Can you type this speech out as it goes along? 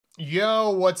Yo,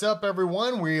 what's up,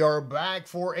 everyone? We are back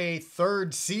for a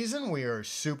third season. We are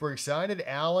super excited.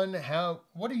 Alan,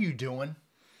 what are you doing?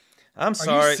 I'm Are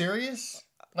sorry. you serious?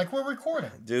 Like, we're recording.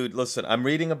 Dude, listen, I'm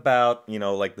reading about,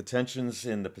 like the tensions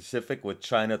in the Pacific with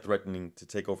China threatening to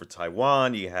take over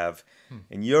Taiwan. You have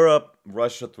in Europe,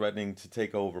 Russia threatening to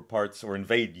take over parts or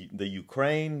invade the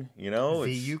Ukraine, The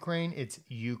Ukraine? It's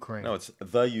Ukraine. No, it's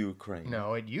the Ukraine.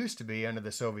 No, it used to be under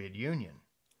the Soviet Union.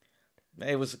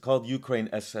 It was called Ukraine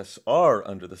SSR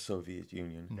under the Soviet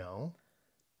Union. No.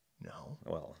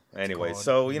 Well, It's anyway, called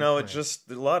so, Ukraine. it's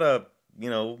just a lot of,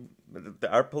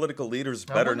 our political leaders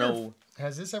better know.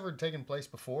 Has this ever taken place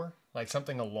before? Like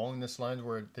something along this lines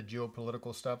where the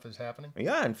geopolitical stuff is happening?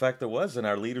 Yeah, in fact, there was, and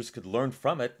our leaders could learn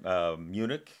from it.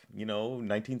 Munich,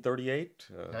 1938.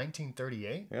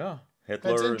 1938? Yeah,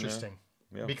 Hitler. That's interesting.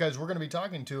 Yeah. Because we're going to be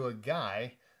talking to a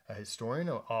guy, a historian,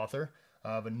 an author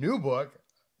of a new book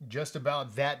just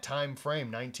about that time frame,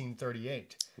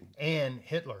 1938, and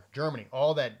Hitler, Germany,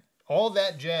 all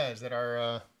that jazz that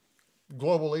our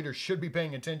global leaders should be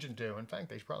paying attention to. In fact,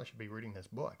 they probably should be reading this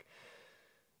book.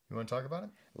 You want to talk about it?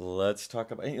 Let's talk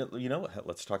about, what?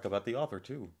 Let's talk about the author,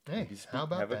 too. Hey, how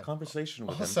about have that? a conversation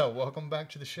with him. Also, welcome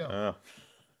back to the show.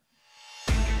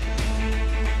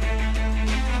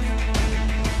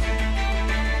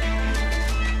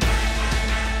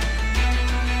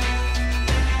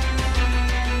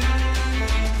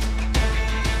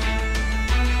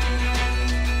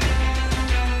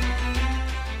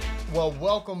 Well,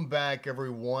 welcome back,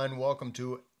 everyone. Welcome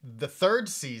to the third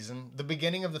season, the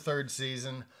beginning of the third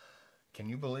season. Can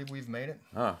you believe we've made it?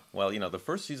 Well, the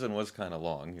first season was kind of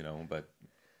long, but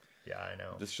Yeah, I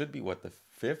know. this should be, the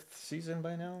fifth season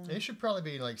by now? It should probably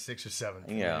be like 6 or 7.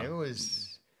 Yeah. I mean, it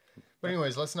was... But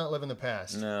anyways, let's not live in the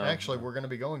past. No. Actually, we're going to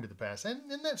be going to the past. And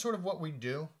isn't that sort of what we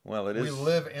do? Well, it is. We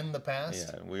live in the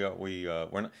past. Yeah,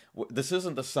 we're not, this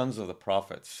isn't the sons of the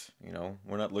prophets,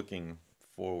 We're not looking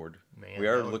forward. Man, we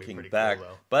are that would be looking pretty back. cool,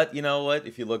 though. But you know what?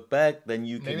 If you look back, then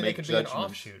you can Maybe they make could judgments. be an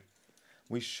offshoot.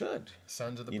 We should.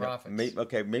 Sons of the prophets.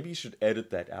 Maybe you should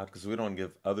edit that out because we don't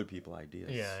give other people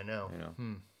ideas. Yeah, I know.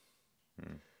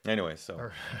 Anyway,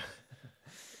 so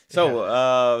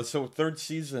Yeah. so third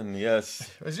season,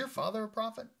 yes. Was your father a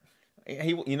prophet?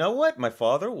 You know what? My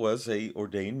father was a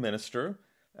ordained minister.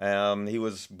 He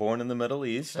was born in the Middle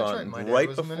East. That's right. My dad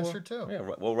was a minister too. Yeah,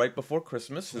 right before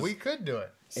Christmas. We could do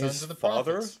it. Sons His of the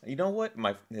father, prophets. you know what?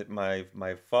 My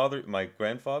father, my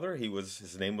grandfather,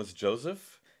 his name was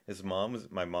Joseph. His mom's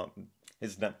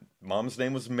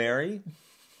name was Mary.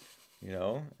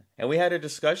 And we had a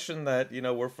discussion that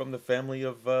we're from the family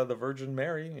of the Virgin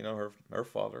Mary. Her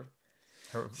father.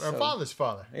 Her father's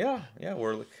father. Yeah,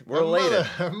 we're related.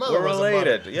 Her mother We're was a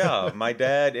related. mother. Yeah, my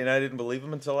dad, and I didn't believe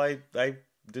him until I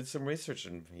did some research,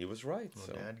 and he was right. Well,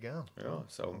 So Dad, go. yeah,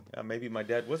 so maybe my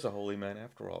dad was a holy man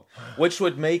after all, which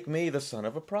would make me the son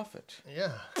of a prophet.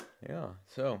 Yeah. Yeah.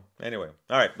 So anyway,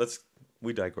 all right.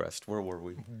 We digressed. Where were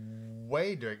we?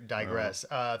 Way digress.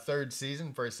 Third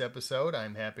season, first episode.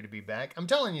 I'm happy to be back. I'm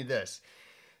telling you this.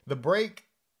 The break,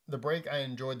 I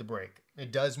enjoyed the break.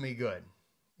 It does me good.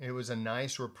 It was a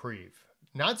nice reprieve.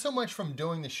 Not so much from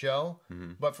doing the show,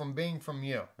 but from being from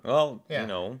you. Well,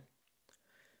 Yeah.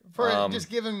 For just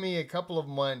giving me a couple of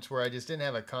months where I just didn't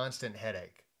have a constant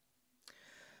headache.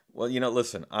 Well,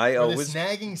 listen. This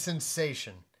nagging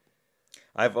sensation.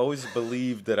 I've always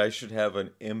believed that I should have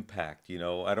an impact.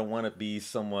 I don't want to be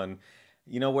someone.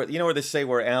 Where they say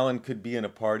where Alan could be in a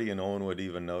party and no one would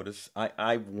even notice.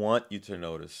 I want you to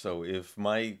notice. So if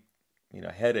my,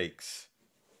 headaches,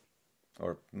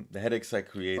 or the headaches I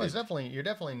created, Well, you're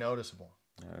definitely noticeable.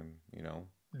 you know.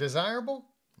 Desirable?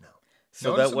 No.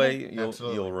 So Noticeable? that way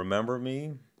Absolutely. you'll remember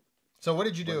me. So what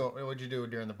did you do? What did you do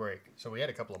during the break? So we had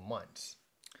a couple of months.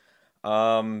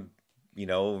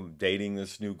 Dating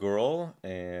this new girl,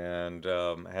 and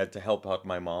I had to help out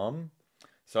my mom.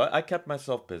 So I kept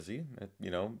myself busy,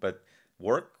 but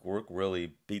work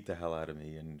really beat the hell out of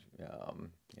me, and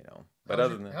But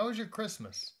other than that, how was your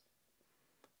Christmas?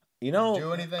 Did you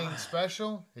do anything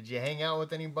special? Did you hang out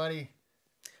with anybody?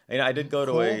 I did go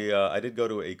Cool.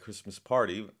 to a Christmas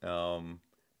party,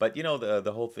 but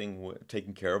the whole thing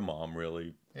taking care of mom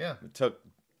really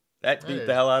that beat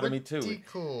the hell out of me too. Pretty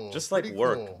cool. Just like Pretty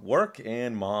work, cool.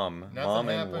 and mom,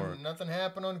 and work. Nothing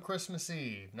happened on Christmas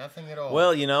Eve. Nothing at all.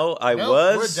 Well, I Nope,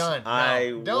 was. We're done.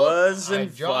 I No, was. I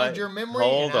jogged your memory,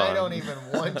 Hold and on. I don't even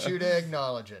want you to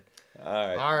acknowledge it.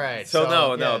 All right. So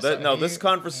This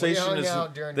conversation we hung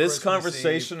out during this Christmas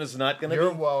conversation Eve. is not going to be.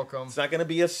 You're welcome. It's not going to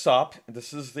be a sop.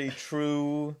 This is the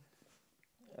true.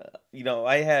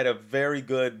 I had a very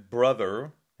good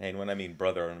brother And when I mean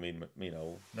brother, I mean,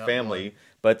 Not family. one.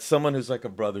 But someone who's like a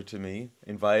brother to me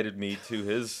invited me to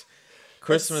his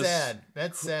Christmas. That's sad.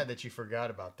 That's sad that you forgot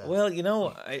about that. Well,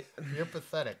 You're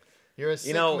pathetic. You're a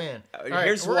sick man. All right,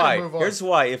 here's we're gonna why. move on. Here's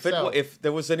why. So- If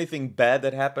there was anything bad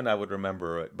that happened, I would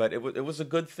remember it. But it was a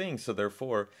good thing. So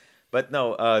therefore, but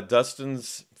no,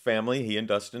 Dustin's family, he and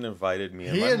Dustin invited me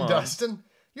and He my and mom. Dustin,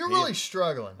 you're really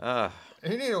struggling. Ah,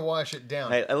 You need to wash it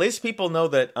down. hey, at least people know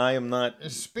that I am not.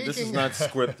 This is Speaking- not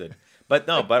scripted. But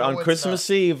no, but on it's Christmas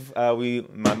Eve,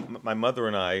 my mother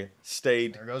and I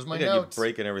stayed. There goes my look at notes. you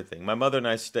breaking everything. My mother and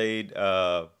I stayed.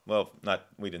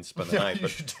 We didn't spend the night, you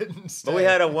but didn't stay. But we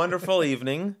had a wonderful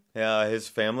evening. His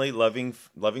family, loving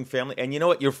family, and you know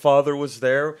what? Your father was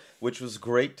there, which was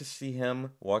great to see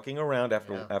him walking around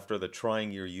after the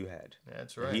trying year you had.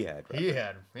 That's right. He had. Right?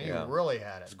 He really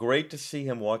had it. It's great to see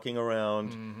him walking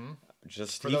around.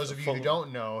 Just For those of you who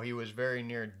don't know, he was very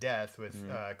near death with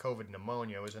COVID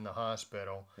pneumonia. He was in the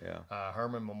hospital. Yeah.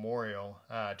 Herman Memorial.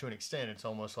 To an extent, it's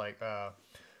almost like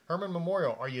Herman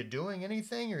Memorial. Are you doing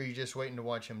anything, or are you just waiting to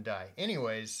watch him die?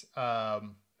 Anyways,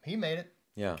 he made it.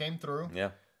 Yeah. Came through.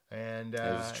 Yeah. And it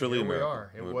was truly here a miracle. we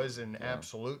are. It was an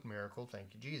absolute miracle.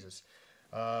 Thank you, Jesus.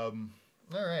 All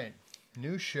right.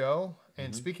 New show.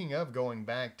 And speaking of going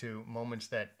back to moments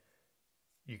that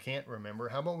you can't remember,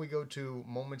 how about we go to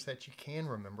moments that you can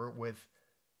remember with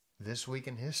This Week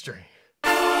in History?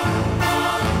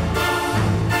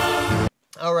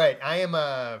 All right. I am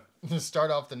to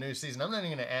start off the new season. I'm not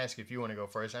even going to ask if you want to go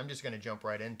first. I'm just going to jump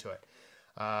right into it.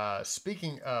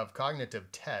 Speaking of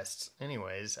cognitive tests,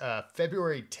 anyways,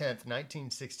 February 10th,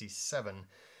 1967,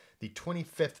 the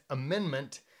 25th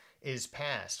Amendment is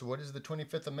passed. What is the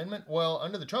 25th Amendment? Well,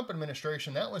 under the Trump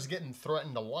administration, that was getting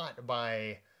threatened a lot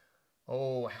by,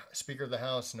 Speaker of the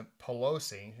House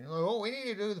Pelosi. We need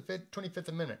to do the 25th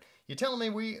Amendment. You telling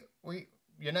me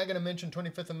you're not going to mention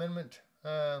 25th Amendment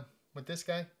with this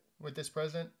guy, with this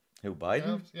president? Who,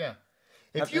 Biden? Yeah.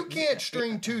 If you can't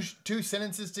string two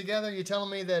sentences together, you're telling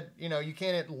me that, you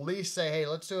can't at least say, hey,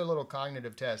 let's do a little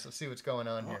cognitive test. Let's see what's going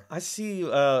on here. I see,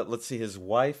 let's see, his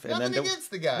wife. And Nothing then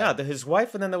against the guy. No, his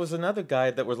wife, and then there was another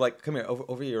guy that was like, come here,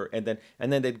 over here. And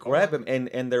then they'd grab him,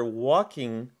 and they're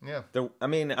walking. Yeah.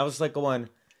 I was like going,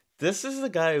 this is the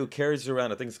guy who carries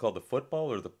around, I think it's called the football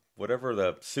or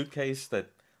the suitcase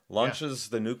that launches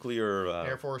the nuclear...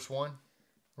 Air Force One.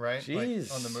 Right? Jeez.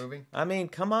 Like on the movie? I mean,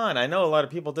 come on. I know a lot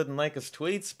of people didn't like his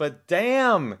tweets, but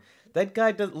damn, that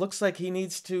guy looks like he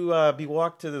needs to be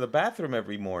walked to the bathroom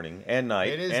every morning and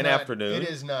night and afternoon. It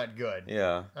is not good.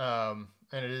 Yeah. And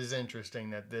it is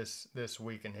interesting that this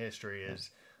week in history is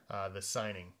the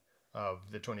signing of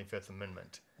the 25th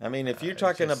Amendment. I mean, if you're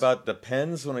talking about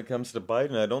depends when it comes to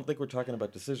Biden, I don't think we're talking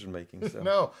about decision making. So.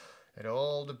 No. It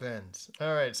all depends.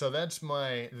 All right, so that's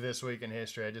my This Week in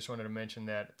History. I just wanted to mention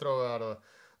that, throw out a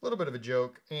little bit of a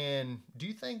joke. And do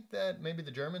you think that maybe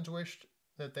the Germans wished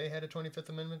that they had a 25th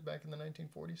Amendment back in the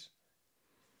 1940s?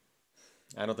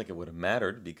 I don't think it would have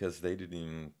mattered because they didn't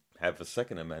even have a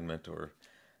Second Amendment or,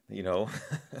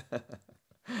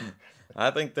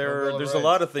 I think there's a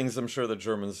lot of things I'm sure the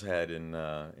Germans had in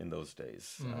those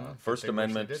days. First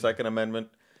Amendment, Second Amendment,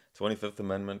 25th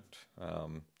Amendment,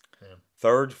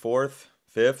 Third, Fourth,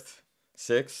 Fifth,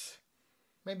 Sixth.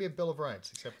 Maybe a Bill of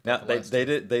Rights, except now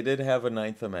they did have a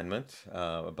Ninth Amendment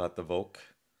about the Volk,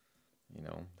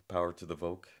 the power to the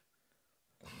Volk,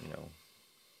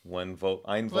 one vote,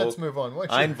 ein Volk. Let's move on.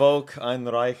 Ein Volk, ein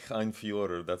Reich, ein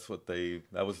Führer.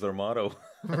 That was their motto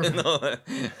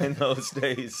in those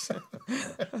days.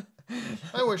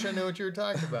 I wish I knew what you were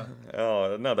talking about.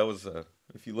 Oh no, that was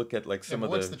if you look at like some of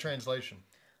what's the translation?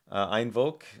 Ein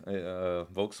Volk,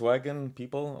 Volkswagen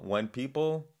people, one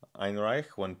people, ein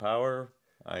Reich, one power,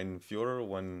 ein Führer,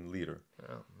 one leader.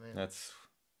 Oh man, that's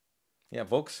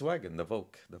Volkswagen, the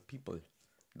Volk, the people,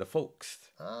 the folks.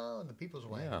 Oh, the people's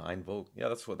wagon. Yeah, ein Volk. Yeah,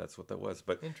 that's what that was.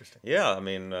 But interesting. Yeah, I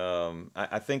mean,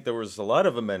 I think there was a lot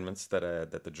of amendments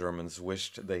that the Germans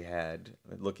wished they had,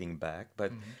 looking back.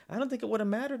 But I don't think it would have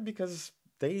mattered because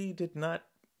they did not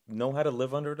know how to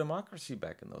live under democracy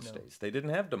back in those days. They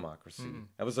didn't have democracy.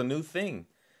 That was a new thing.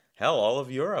 Hell, all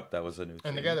of Europe, that was a new thing.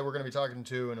 And the guy that we're going to be talking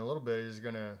to in a little bit is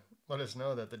going to let us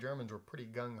know that the Germans were pretty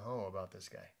gung-ho about this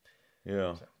guy.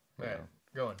 Yeah. So, all right,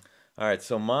 go on. All right,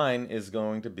 so mine is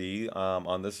going to be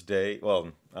on this day,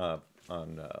 on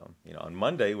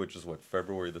Monday, which is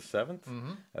February the 7th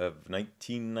of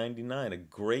 1999. A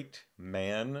great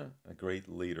man, a great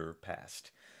leader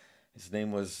passed. His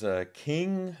name was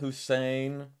King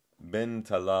Hussein bin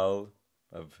Talal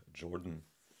of Jordan.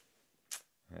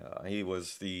 He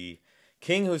was the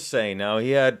King Hussein. Now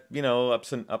he had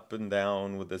up and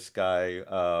down with this guy.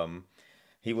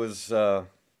 He was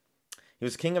He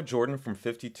was king of Jordan from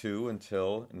 52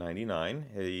 until 99.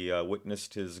 He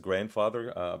witnessed his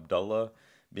grandfather, Abdullah,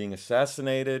 being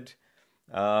assassinated.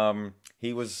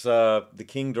 He was the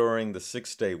king during the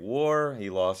Six-Day War. He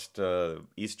lost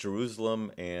East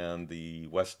Jerusalem and the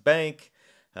West Bank.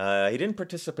 He didn't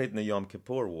participate in the Yom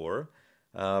Kippur War.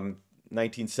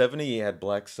 1970, he had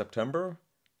Black September.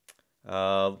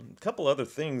 A couple other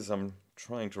things, I'm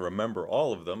trying to remember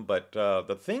all of them, but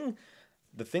the thing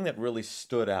that really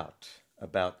stood out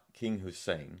about King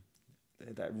Hussein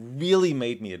that really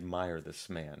made me admire this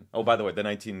man. Oh, by the way,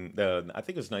 I think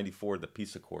it was 94, the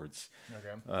peace accords,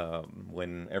 okay,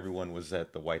 when everyone was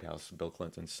at the White House, Bill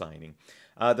Clinton signing.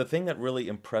 The thing that really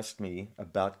impressed me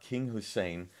about King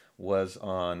Hussein was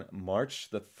on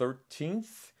March the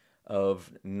 13th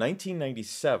of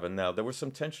 1997. Now, there were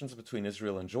some tensions between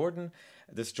Israel and Jordan.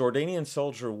 This Jordanian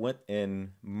soldier went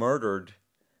and murdered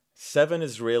 7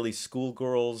 Israeli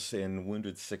schoolgirls and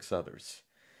wounded 6 others.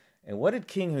 And what did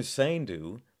King Hussein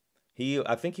do?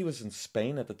 I think he was in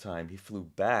Spain at the time. He flew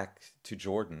back to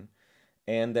Jordan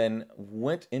and then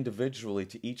went individually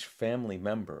to each family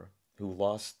member who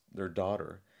lost their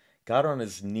daughter, got on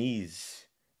his knees,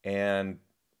 and,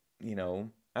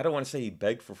 I don't want to say he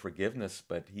begged for forgiveness,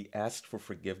 but he asked for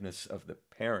forgiveness of the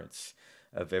parents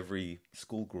of every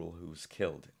schoolgirl who was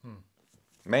killed.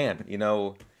 Man,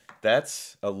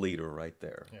 that's a leader right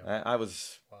there. Yeah. I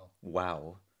was,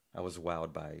 wow. I was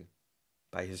wowed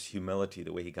by his humility,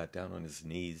 the way he got down on his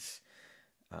knees.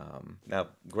 Now,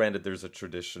 granted, there's a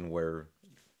tradition where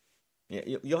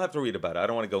you'll have to read about it. I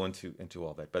don't want to go into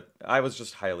all that, but I was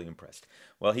just highly impressed.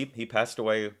 Well, he passed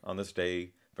away on this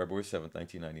day, February 7th,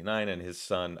 1999, and his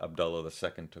son, Abdullah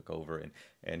II, took over,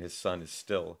 and his son is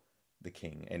still the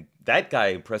king. And that guy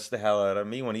impressed the hell out of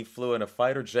me when he flew in a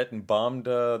fighter jet and bombed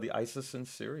the ISIS in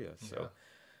Syria. So,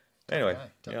 anyway,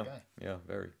 tough guy. Yeah,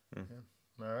 very. Yeah.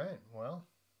 All right. Well,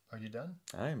 are you done?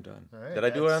 I am done. All right, did I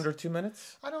do it under 2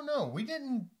 minutes? I don't know. We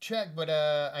didn't check, but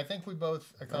I think we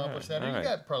both accomplished that. You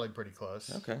got probably pretty close.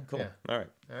 Okay, cool. Yeah. All right.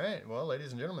 All right. Well,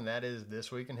 ladies and gentlemen, that is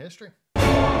This Week in History.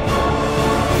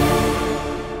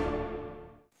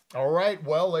 All right.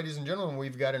 Well, ladies and gentlemen,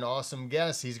 we've got an awesome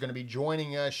guest. He's going to be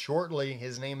joining us shortly.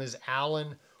 His name is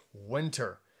Alan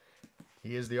Winter.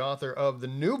 He is the author of the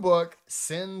new book,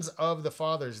 Sins of the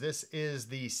Fathers. This is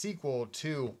the sequel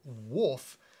to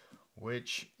Wolf,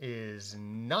 which is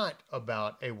not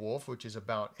about a wolf, which is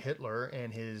about Hitler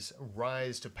and his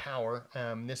rise to power.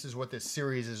 This is what this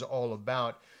series is all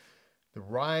about. The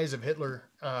rise of Hitler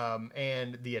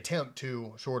and the attempt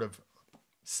to sort of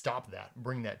stop that,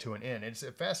 bring that to an end. It's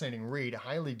a fascinating read,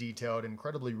 highly detailed,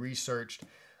 incredibly researched.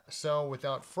 So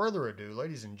without further ado,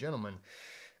 ladies and gentlemen,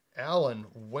 Alan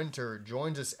Winter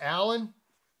joins us. Alan,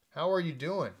 how are you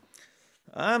doing?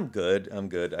 I'm good.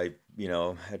 I,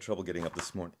 had trouble getting up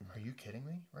this morning. Are you kidding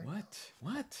me? Right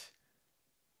What?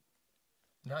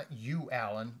 Not you,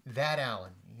 Alan. That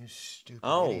Alan. You stupid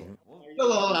idiot.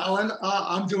 Hello, Alan.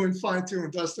 I'm doing fine too,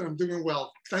 and Dustin, I'm doing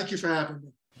well. Thank you for having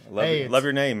me. Love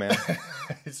your name, man.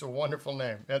 It's a wonderful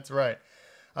name. That's right.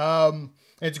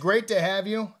 It's great to have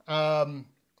you.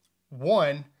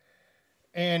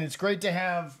 And it's great to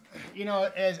have,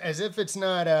 as if it's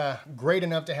not great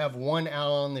enough to have one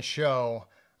Alan on the show,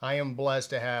 I am blessed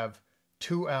to have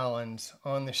 2 Allens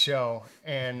on the show,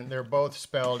 and they're both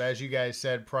spelled, as you guys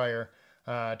said prior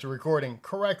to recording,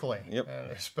 correctly. Yep.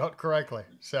 They're spelled correctly.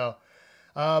 So,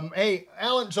 hey,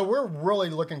 Alan, so we're really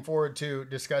looking forward to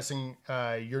discussing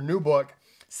your new book,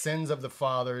 Sins of the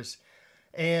Fathers.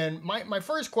 And my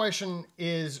first question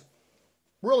is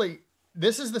really,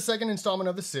 this is the second installment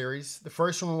of the series. The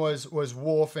first one was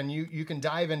Wolf, and you can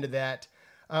dive into that.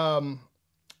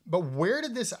 But where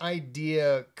did this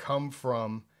idea come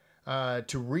from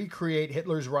to recreate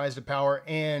Hitler's rise to power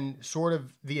and sort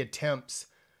of the attempts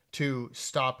to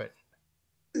stop it?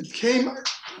 It came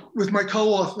with my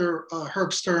co-author,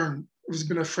 Herb Stern, who's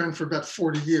been a friend for about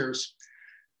 40 years.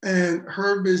 And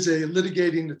Herb is a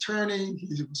litigating attorney.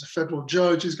 He was a federal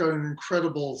judge. He's got an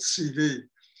incredible CV.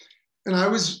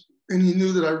 And he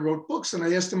knew that I wrote books, and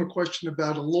I asked him a question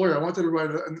about a lawyer. I wanted to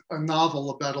write a novel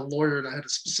about a lawyer, and I had a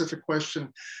specific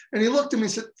question. And he looked at me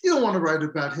and said, "You don't want to write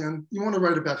about him. You want to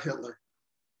write about Hitler."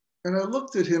 And I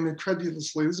looked at him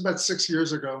incredulously. This was about 6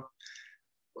 years ago.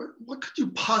 What could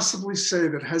you possibly say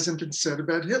that hasn't been said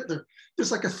about Hitler?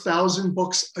 There's like 1,000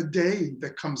 books a day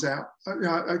that comes out.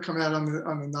 I come out on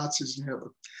the Nazis and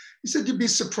Hitler. He said, "You'd be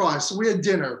surprised." So we had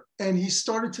dinner, and he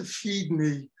started to feed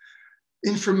me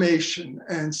information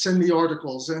and send me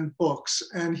articles and books.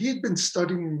 And he had been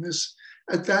studying this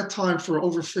at that time for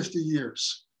over 50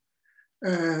 years.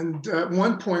 And at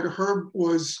one point, Herb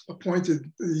was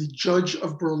appointed the judge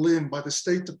of Berlin by the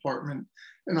State Department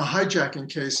in a hijacking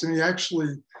case. And he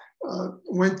actually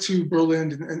went to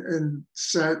Berlin and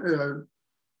sat,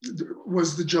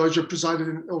 was the judge or presided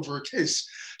over a case.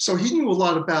 So he knew a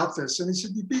lot about this. And he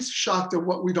said, you'd be shocked at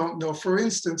what we don't know. For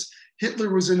instance,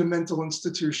 Hitler was in a mental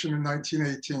institution in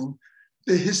 1918.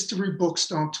 The history books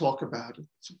don't talk about it.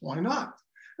 So why not?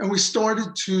 And we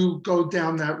started to go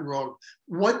down that road.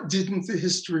 What didn't the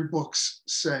history books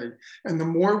say? And the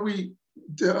more we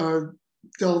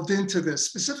delved into this,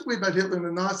 specifically about Hitler and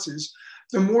the Nazis,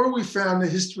 the more we found the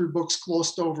history books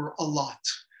glossed over a lot.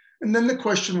 And then the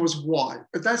question was why?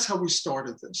 But that's how we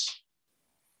started this.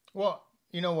 Well,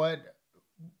 you know what?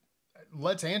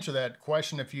 Let's answer that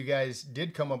question if you guys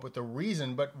did come up with the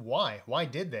reason, but why? Why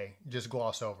did they just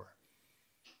gloss over?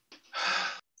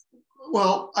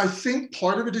 Well, I think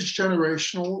part of it is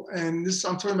generational, and this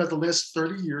I'm talking about the last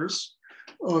 30 years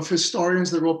of historians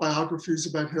that wrote biographies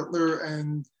about Hitler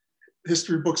and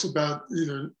history books about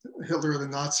either Hitler or the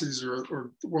Nazis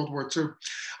or World War II.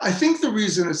 I think the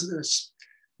reason is this.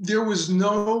 There was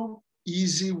no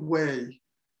easy way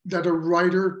that a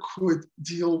writer could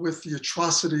deal with the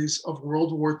atrocities of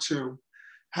World War II,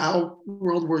 how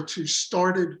World War II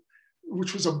started,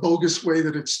 which was a bogus way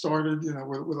that it started,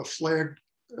 with a flag,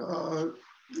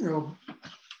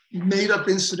 made up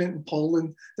incident in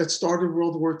Poland that started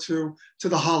World War II to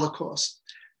the Holocaust.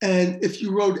 And if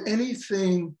you wrote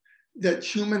anything that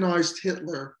humanized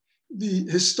Hitler, the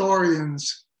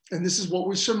historians, and this is what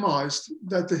we surmised,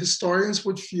 that the historians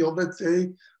would feel that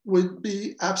they would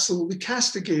be absolutely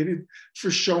castigated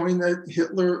for showing that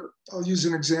Hitler, I'll use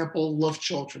an example, loved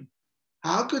children.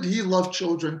 How could he love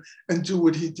children and do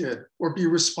what he did or be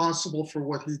responsible for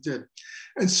what he did?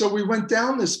 And so we went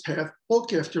down this path,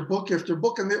 book after book after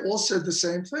book, and they all said the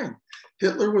same thing.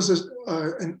 Hitler was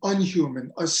an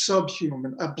unhuman, a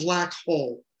subhuman, a black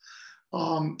hole,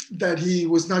 that he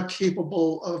was not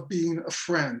capable of being a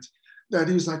friend, that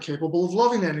he was not capable of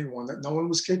loving anyone, that no one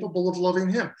was capable of loving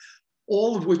him,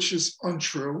 all of which is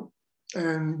untrue.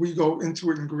 And we go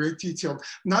into it in great detail,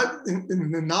 not in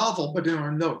the novel, but in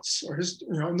our notes.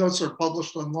 Our notes are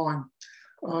published online,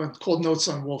 called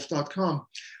notesonwolf.com.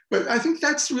 But I think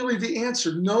that's really the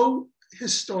answer. No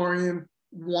historian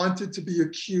wanted to be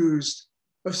accused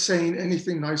of saying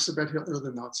anything nice about Hitler or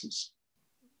the Nazis.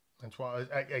 That's why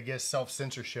I guess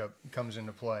self-censorship comes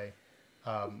into play.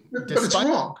 But it's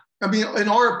wrong. I mean, in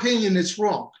our opinion, it's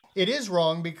wrong. It is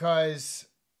wrong because,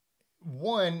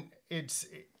 one, it's...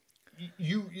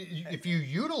 if you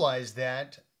utilize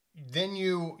that, then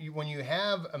you when you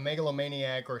have a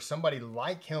megalomaniac or somebody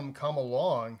like him come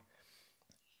along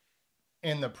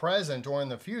in the present or in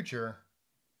the future,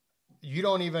 you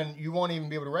won't even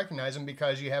be able to recognize him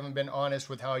because you haven't been honest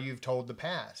with how you've told the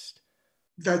past.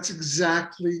 That's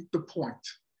exactly the point.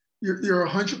 You're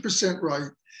 100% right.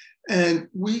 And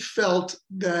we felt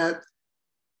that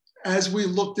as we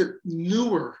looked at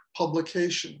newer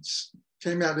publications,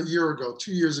 came out a year ago,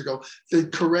 2 years ago, they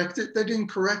didn't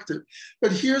correct it.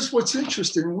 But here's what's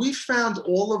interesting. We found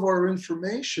all of our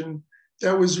information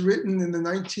that was written in the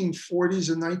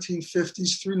 1940s and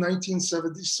 1950s through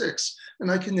 1976.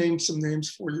 And I can name some names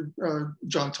for you.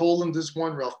 John Toland is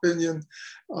one, Ralph Binion,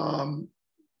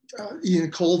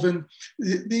 Ian Colvin.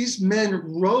 These men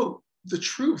wrote the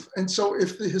truth. And so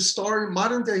if the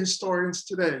modern day historians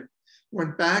today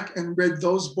went back and read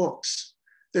those books,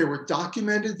 they were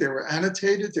documented, they were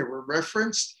annotated, they were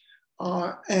referenced,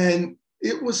 and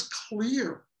it was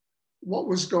clear what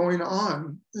was going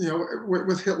on,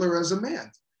 with Hitler as a man.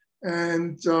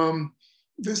 And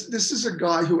this is a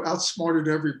guy who outsmarted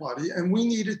everybody, and we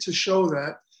needed to show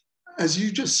that, as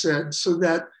you just said, so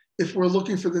that if we're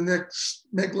looking for the next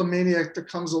megalomaniac that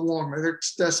comes along, the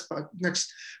next despot,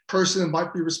 next person that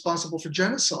might be responsible for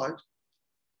genocide,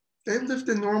 they lived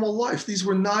a normal life. These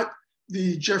were not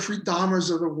the Jeffrey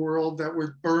Dahmers of the world that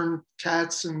would burn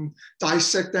cats and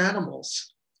dissect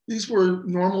animals. These were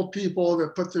normal people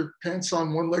that put their pants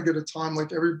on one leg at a time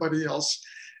like everybody else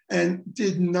and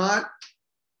did not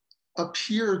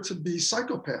appear to be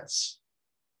psychopaths.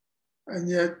 And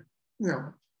yet,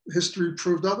 history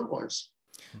proved otherwise.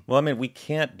 Well, I mean, we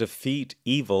can't defeat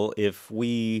evil if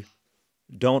we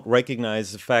don't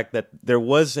recognize the fact that there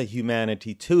was a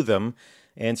humanity to them.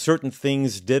 And certain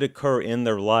things did occur in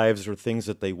their lives or things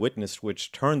that they witnessed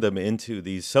which turned them into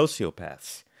these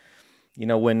sociopaths.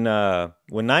 When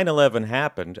 9/11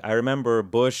 happened, I remember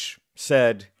Bush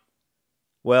said,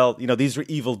 well, these are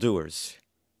evildoers.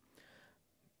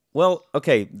 Well,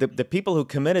 okay, the people who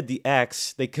committed the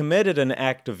acts, they committed an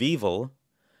act of evil,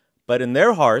 but in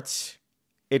their hearts,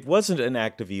 it wasn't an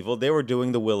act of evil. They were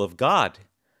doing the will of God.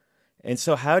 And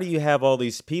so how do you have all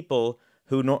these people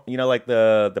who, like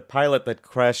the pilot that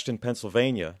crashed in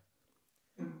Pennsylvania?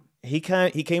 He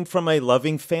came from a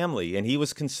loving family, and he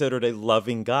was considered a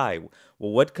loving guy.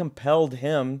 Well, what compelled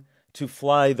him to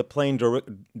fly the plane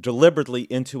deliberately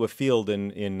into a field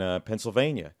in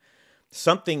Pennsylvania?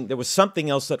 There was something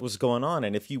else that was going on.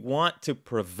 And if you want to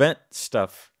prevent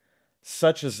stuff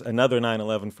such as another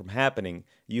 9/11 from happening,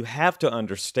 you have to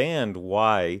understand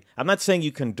why. I'm not saying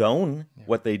you condone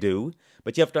what they do,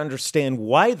 but you have to understand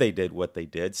why they did what they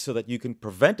did so that you can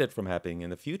prevent it from happening in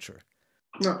the future.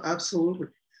 No, absolutely.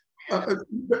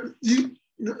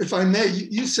 If I may,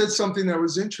 you said something that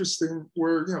was interesting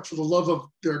where, for the love of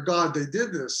their God, they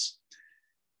did this.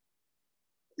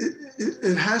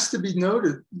 It has to be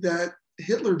noted that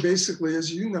Hitler basically,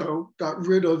 as you know, got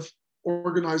rid of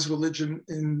organized religion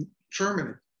in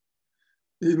Germany.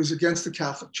 He was against the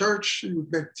Catholic Church. He would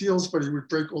make deals, but he would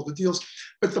break all the deals.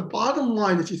 But the bottom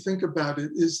line, if you think about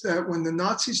it, is that when the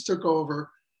Nazis took over,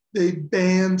 they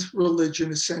banned religion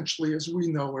essentially as we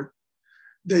know it.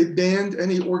 They banned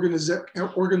any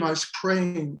organized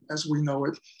praying as we know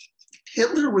it.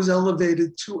 Hitler was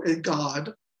elevated to a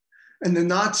god, and the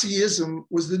Nazism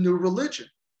was the new religion.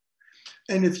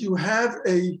 And if you have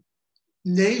a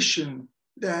nation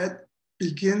that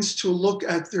begins to look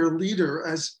at their leader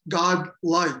as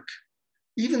God-like,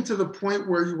 even to the point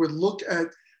where you would look at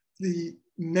the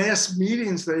mass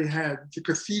meetings they had, the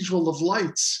Cathedral of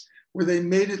Lights, where they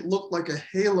made it look like a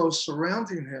halo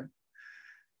surrounding him.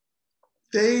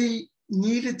 They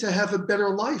needed to have a better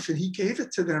life, and he gave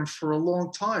it to them for a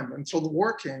long time until the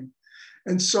war came.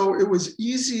 And so it was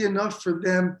easy enough for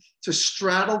them to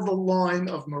straddle the line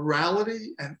of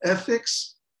morality and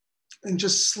ethics and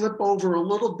just slip over a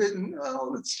little bit and,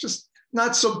 it's just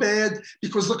not so bad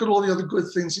because look at all the other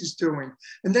good things he's doing.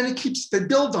 And then they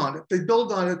build on it. They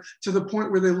build on it to the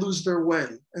point where they lose their way,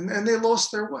 and they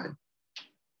lost their way.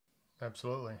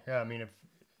 Absolutely. Yeah, I mean, if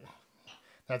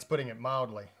that's putting it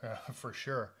mildly, for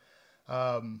sure.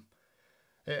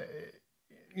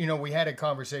 We had a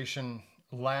conversation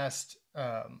last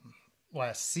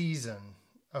season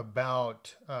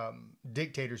about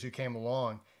dictators who came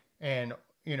along, and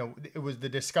it was the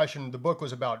discussion. The book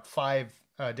was about 5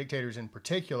 dictators in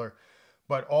particular,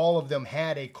 but all of them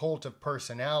had a cult of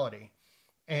personality.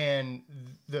 And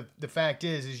the fact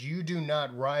is you do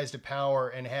not rise to power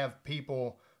and have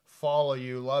people follow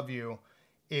you, love you,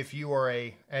 if you are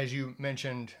as you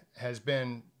mentioned, has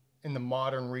been in the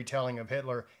modern retelling of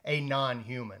Hitler, a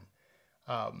non-human.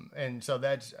 And so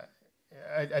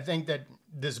I think that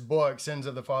this book, Sins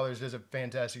of the Fathers, does a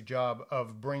fantastic job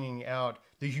of bringing out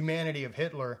the humanity of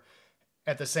Hitler,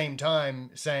 at the same time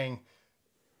saying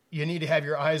you need to have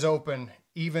your eyes open,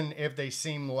 even if they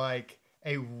seem like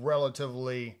a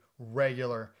relatively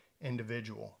regular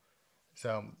individual.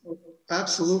 So,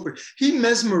 absolutely. He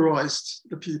mesmerized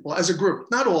the people as a group,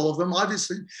 not all of them.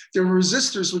 Obviously, there were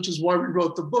resistors, which is why we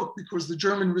wrote the book, because the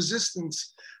German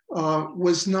resistance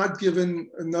was not given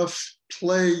enough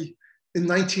play in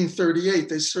 1938.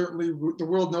 The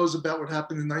world knows about what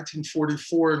happened in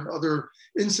 1944 and other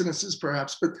incidences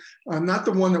perhaps, but not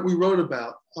the one that we wrote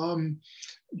about.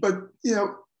 But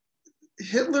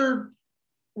Hitler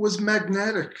was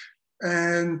magnetic,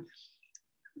 and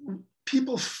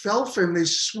people fell for him. They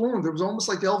swooned. It was almost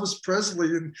like Elvis Presley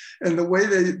and the way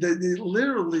they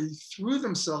literally threw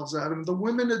themselves at him. The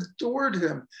women adored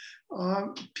him.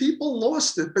 People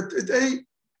lost it, but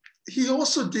he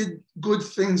also did good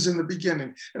things in the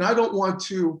beginning. And I don't want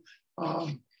to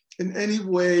in any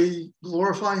way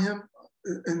glorify him.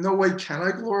 In no way can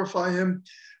I glorify him.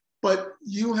 But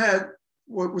you had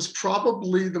what was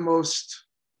probably the most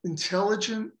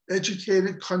intelligent,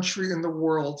 educated country in the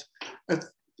world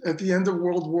at the end of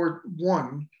World War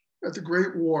I, at the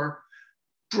Great War,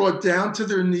 brought down to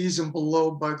their knees and below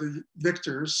by the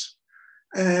victors.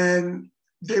 And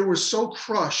they were so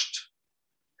crushed,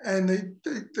 and they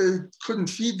couldn't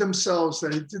feed themselves. They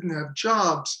didn't have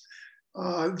jobs.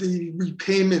 The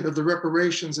repayment of the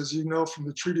reparations, as you know, from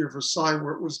the Treaty of Versailles,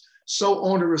 where it was so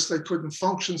onerous they couldn't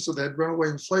function, so they had runaway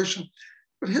inflation.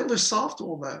 But Hitler solved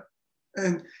all that.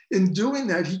 And in doing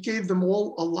that, he gave them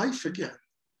all a life again.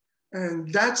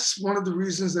 And that's one of the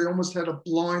reasons they almost had a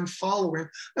blind following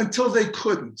until they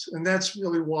couldn't. And that's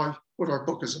really what our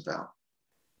book is about.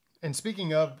 And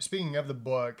speaking of the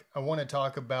book, I want to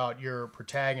talk about your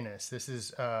protagonist. This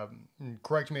is,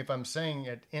 correct me if I'm saying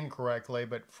it incorrectly,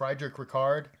 but Friedrich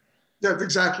Ricard. Yeah,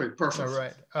 exactly. Perfect. All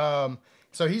right.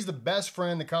 So he's the best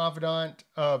friend, the confidant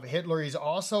of Hitler. He's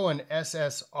also an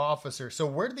SS officer. So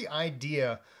where did the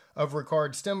idea of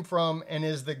Ricard stem from? And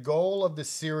is the goal of the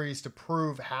series to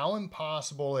prove how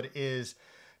impossible it is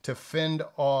to fend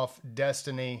off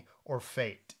destiny or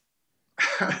fate?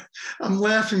 I'm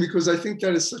laughing because I think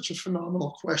that is such a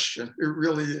phenomenal question. It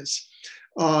really is.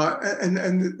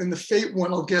 And the fate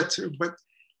one I'll get to, but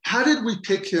how did we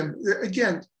pick him?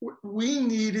 Again, we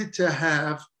needed to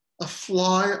have a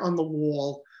fly on the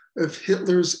wall of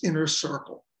Hitler's inner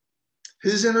circle.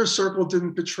 His inner circle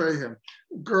didn't betray him.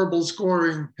 Goebbels,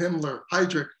 Göring, Himmler,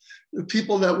 Heydrich, the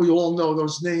people that we all know,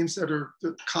 those names that are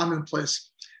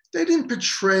commonplace, they didn't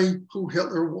betray who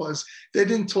Hitler was. They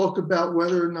didn't talk about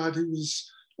whether or not he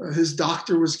was, his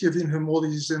doctor was giving him all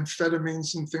these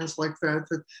amphetamines and things like that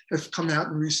that have come out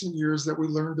in recent years that we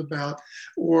learned about,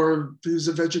 or he was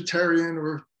a vegetarian,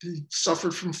 or he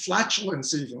suffered from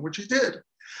flatulence even, which he did.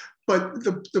 But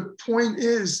the point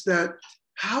is that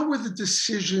how were the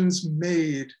decisions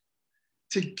made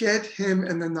to get him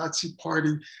and the Nazi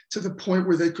Party to the point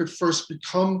where they could first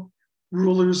become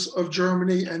rulers of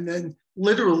Germany and then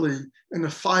literally in a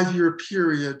 5-year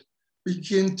period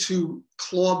begin to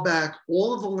claw back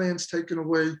all of the lands taken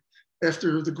away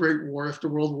after the Great War, after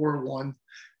World War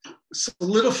I,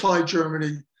 solidify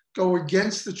Germany, go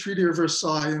against the Treaty of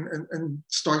Versailles and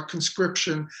start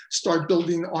conscription, start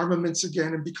building armaments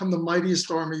again, and become the mightiest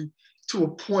army to a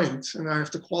point, and I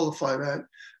have to qualify that,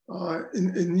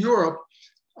 in Europe.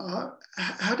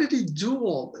 How did he do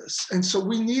all this? And so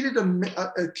we needed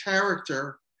a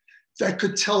character that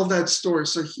could tell that story.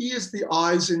 So he is the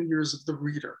eyes and ears of the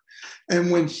reader.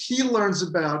 And when he learns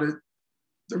about it,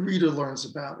 the reader learns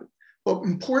about it. But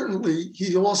importantly,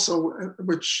 he also,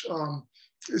 which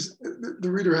is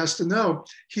the reader has to know,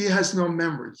 he has no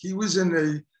memory. He was in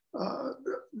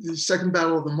the Second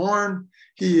Battle of the Marne.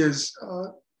 He is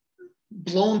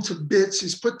blown to bits.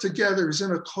 He's put together. He's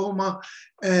in a coma,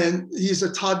 and he's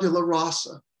a tabula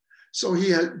rasa. So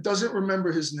he doesn't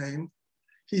remember his name.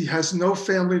 He has no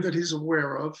family that he's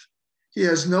aware of. He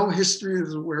has no history that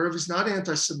he's aware of. He's not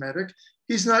anti-Semitic.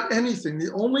 He's not anything.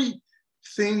 The only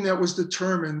thing that was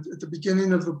determined at the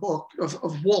beginning of the book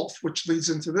of Wolf, which leads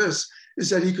into this, is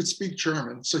that he could speak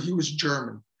German. So he was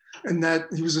German, and that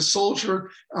he was a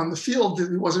soldier on the field.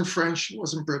 He wasn't French, he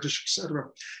wasn't British, etc.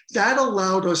 That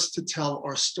allowed us to tell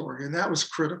our story, and that was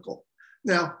critical.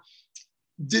 Now,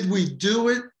 did we do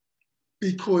it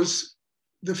because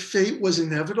the fate was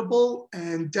inevitable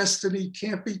and destiny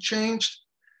can't be changed?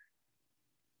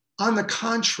 On the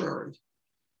contrary,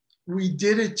 we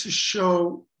did it to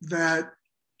show that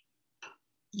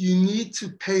you need to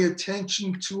pay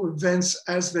attention to events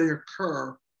as they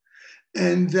occur,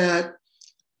 and that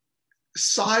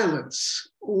silence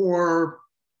or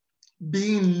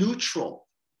being neutral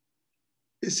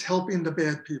is helping the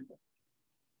bad people.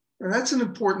 And that's an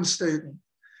important statement.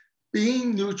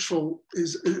 Being neutral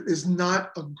is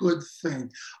not a good thing.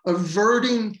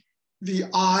 Averting the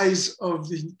eyes of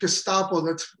the Gestapo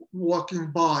that's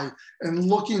walking by and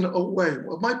looking away.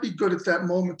 Well, it might be good at that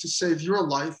moment to save your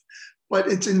life, but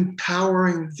it's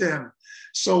empowering them.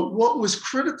 So what was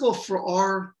critical for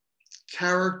our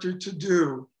character to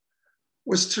do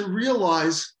was to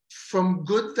realize from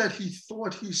good that he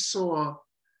thought he saw,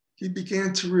 he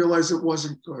began to realize it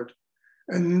wasn't good.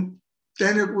 And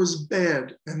then it was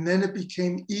bad, and then it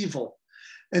became evil.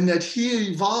 And that he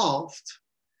evolved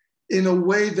in a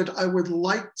way that I would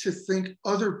like to think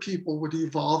other people would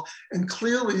evolve. And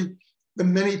clearly, the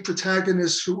many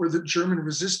protagonists who were the German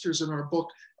resistors in our book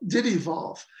did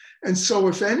evolve. And so,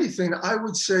 if anything, I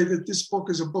would say that this book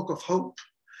is a book of hope,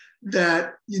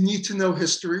 that you need to know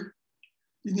history.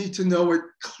 You need to know it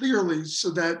clearly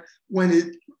so that when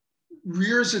it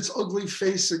rears its ugly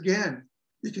face again,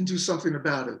 you can do something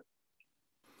about it.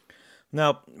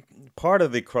 Now, part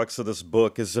of the crux of this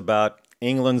book is about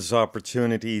England's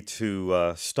opportunity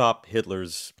to stop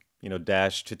Hitler's,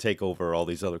 dash to take over all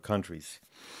these other countries.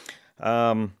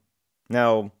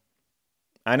 Now,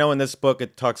 I know in this book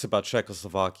it talks about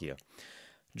Czechoslovakia.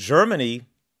 Germany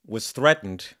was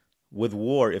threatened with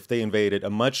war if they invaded a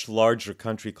much larger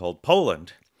country called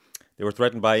Poland. They were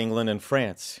threatened by England and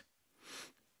France.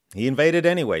 He invaded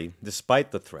anyway,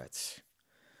 despite the threats.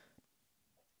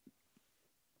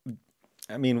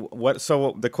 I mean,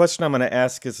 so the question I'm going to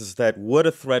ask is that would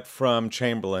a threat from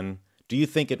Chamberlain, do you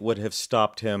think it would have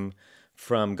stopped him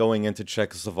from going into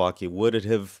Czechoslovakia? Would it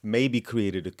have maybe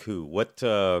created a coup? What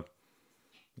are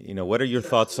your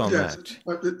thoughts on that?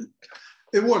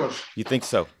 It would have. You think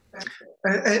so?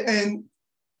 And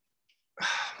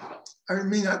I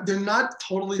mean, they're not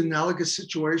totally analogous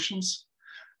situations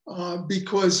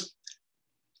because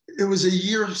it was a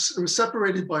year, it was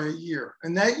separated by a year.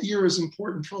 And that year is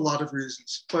important for a lot of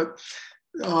reasons. But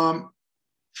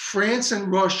France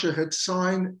and Russia had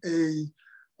signed a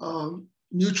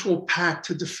mutual pact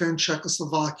to defend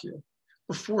Czechoslovakia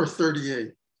before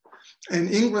 38. And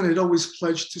England had always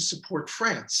pledged to support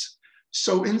France.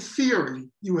 So in theory,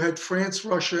 you had France,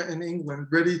 Russia, and England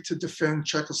ready to defend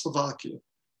Czechoslovakia.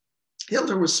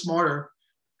 Hitler was smarter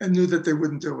and knew that they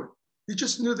wouldn't do it. He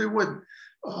just knew they wouldn't.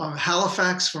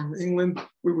 Halifax from England,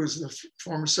 who was the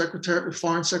former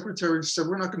foreign secretary, said,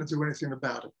 we're not going to do anything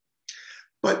about it.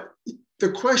 But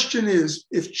the question is,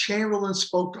 if Chamberlain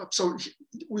spoke up, so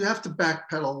we have to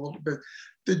backpedal a little bit.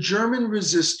 The German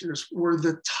resistors were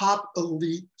the top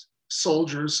elite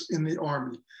soldiers in the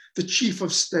army, the chief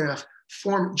of staff,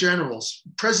 former generals,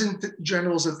 present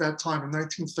generals at that time in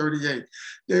 1938.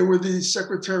 They were the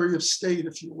Secretary of State,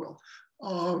 if you will,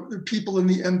 the people in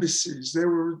the embassies. They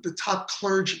were the top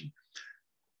clergy.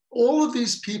 All of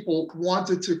these people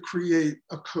wanted to create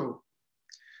a coup.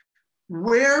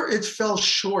 Where it fell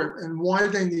short and why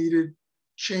they needed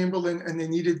Chamberlain and they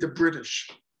needed the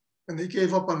British, and they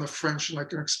gave up on the French, and I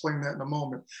can explain that in a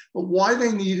moment, but why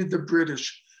they needed the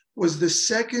British was the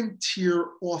second tier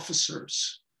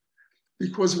officers.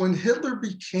 Because when Hitler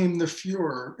became the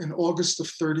Fuhrer in August of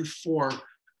 34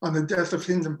 on the death of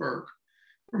Hindenburg,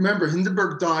 remember,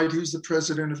 Hindenburg died, he was the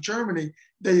president of Germany.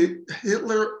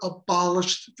 Hitler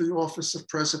abolished the office of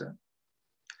president.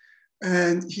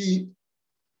 And he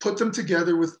put them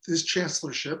together with his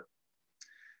chancellorship.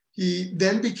 He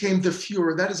then became the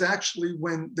Fuhrer. That is actually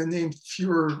when the name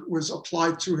Fuhrer was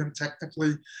applied to him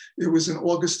technically. It was in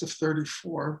August of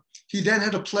 34. He then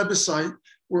had a plebiscite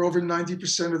where over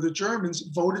 90% of the Germans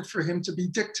voted for him to be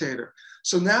dictator.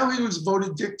 So now he was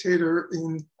voted dictator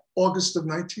in August of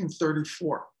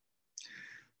 1934.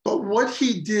 But what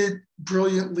he did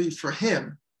brilliantly for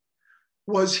him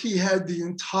was he had the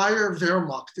entire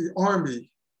Wehrmacht, the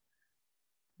army,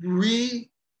 re-pledge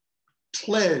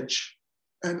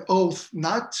an oath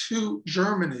not to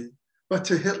Germany, but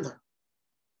to Hitler.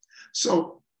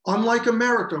 So unlike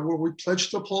America, where we pledged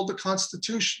to uphold the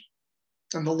Constitution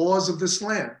and the laws of this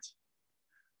land,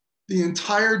 the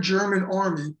entire German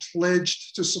army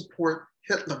pledged to support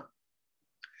Hitler.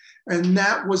 And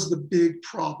that was the big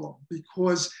problem,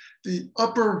 because the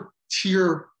upper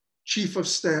tier chief of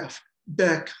staff,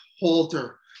 Beck,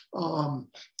 Halder,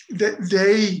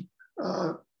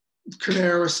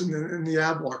 Canaris and the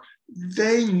Abwehr,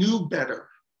 they knew better.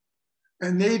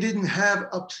 And they didn't have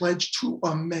a pledge to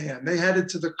a man. They had it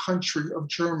to the country of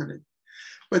Germany.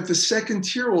 But the second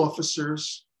tier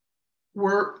officers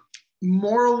were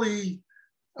morally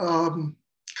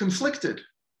conflicted.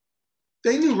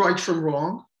 They knew right from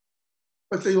wrong,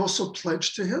 but they also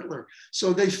pledged to Hitler.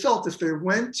 So they felt if they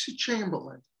went to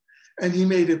Chamberlain and he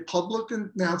made a public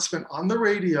announcement on the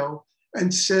radio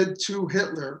and said to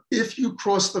Hitler, if you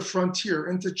cross the frontier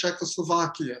into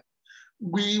Czechoslovakia,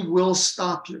 we will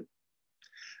stop you.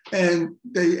 And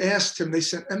they asked him, they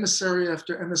sent emissary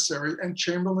after emissary, and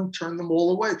Chamberlain turned them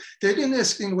all away. They didn't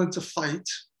ask England to fight.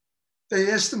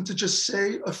 They asked them to just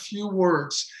say a few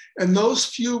words. And those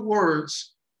few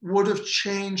words would have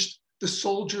changed the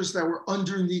soldiers that were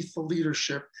underneath the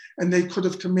leadership, and they could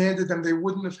have commanded them. They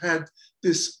wouldn't have had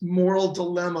this moral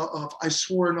dilemma of, I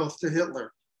swore an oath to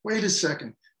Hitler. Wait a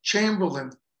second,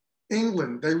 Chamberlain,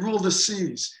 England, they rule the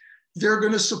seas. They're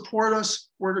going to support us.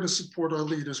 We're going to support our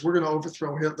leaders. We're going to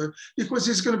overthrow Hitler because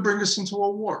he's going to bring us into a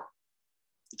war.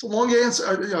 It's a long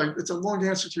answer. It's a long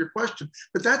answer to your question,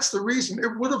 but that's the reason.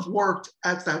 It would have worked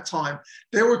at that time.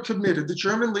 They were committed. The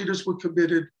German leaders were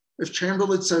committed. If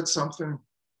Chamberlain said something,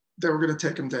 they were going to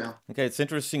take him down. Okay, it's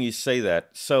interesting you say that.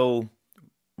 So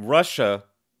Russia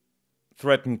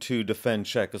threatened to defend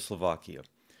Czechoslovakia,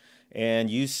 and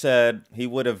you said it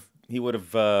would have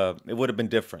been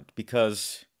different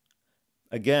because,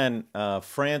 again,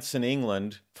 France and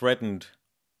England threatened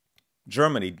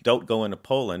Germany, don't go into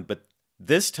Poland, but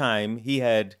this time he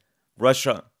had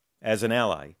Russia as an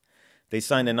ally. They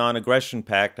signed a non-aggression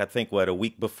pact, I think, a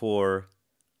week before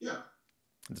the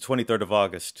 23rd of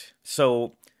August.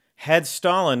 So had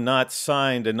Stalin not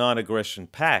signed a non-aggression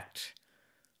pact,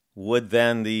 would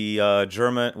then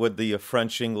the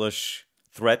French-English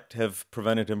threat have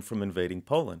prevented him from invading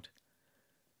Poland?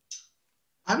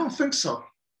 I don't think so.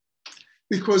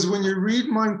 Because when you read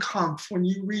Mein Kampf, when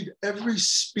you read every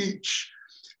speech,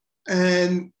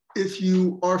 and if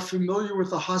you are familiar with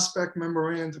the Hossbach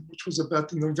Memorandum, which was about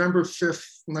the November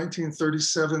 5th,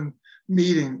 1937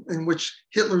 meeting in which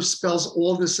Hitler spells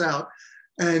all this out.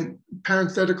 And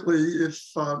parenthetically, if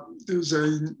there's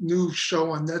a new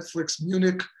show on Netflix,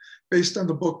 Munich, based on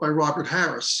the book by Robert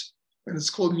Harris, and it's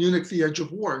called Munich, the Edge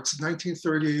of War. It's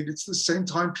 1938. It's the same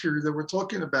time period that we're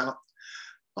talking about.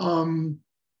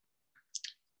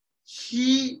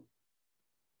 he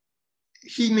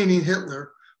meaning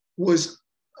Hitler, was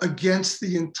against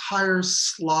the entire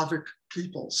Slavic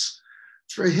peoples.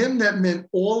 For him, that meant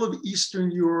all of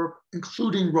Eastern Europe,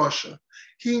 including Russia.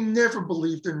 He never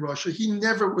believed in Russia. He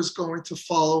never was going to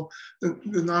follow the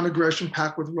non-aggression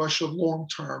pact with Russia long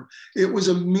term. It was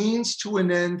a means to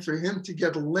an end for him to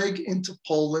get a leg into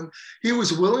Poland. He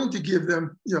was willing to give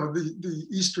them, the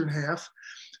eastern half.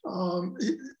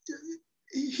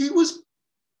 He was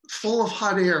full of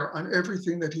hot air on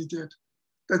everything that he did.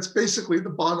 That's basically the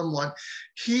bottom line.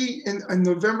 He, on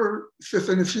November 5th,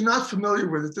 and if you're not familiar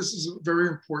with it, this is a very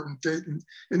important date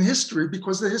in history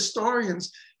because the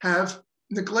historians have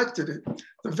neglected it.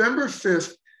 November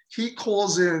 5th, he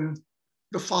calls in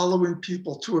the following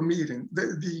people to a meeting.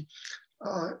 The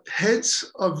heads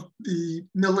of the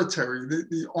military,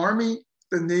 the Army,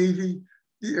 the Navy,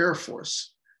 the Air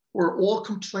Force, were all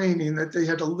complaining that they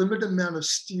had a limited amount of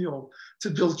steel to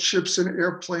build ships and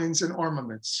airplanes and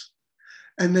armaments.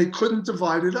 And they couldn't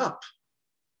divide it up.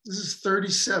 This is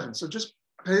 37, so just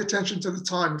pay attention to the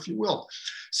time, if you will.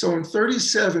 So in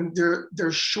 37,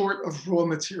 they're short of raw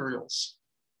materials.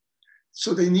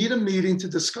 So they need a meeting to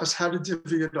discuss how to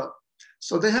divvy it up.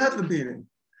 So they have the meeting.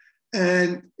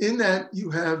 And in that, you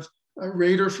have a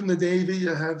Raider from the Navy,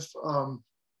 you have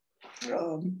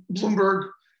Bloomberg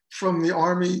from the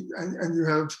Army, and you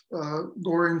have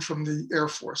Goring from the Air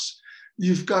Force.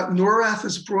 You've got Norath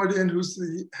is brought in, who's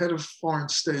the head of foreign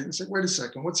state, and say, wait a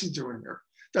second, what's he doing here?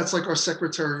 That's like our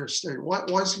Secretary of State. Why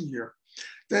is he here?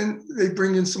 Then they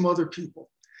bring in some other people.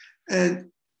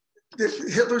 And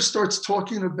Hitler starts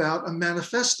talking about a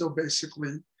manifesto,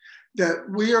 basically, that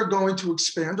we are going to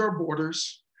expand our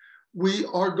borders. We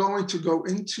are going to go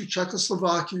into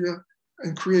Czechoslovakia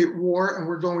and create war, and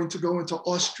we're going to go into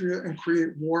Austria and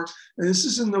create war. And this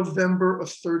is in November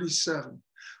of 37.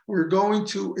 We're going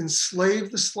to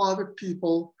enslave the Slavic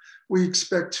people. We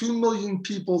expect 2 million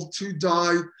people to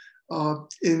die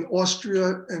in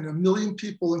Austria and 1 million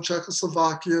people in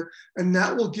Czechoslovakia, and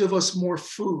that will give us more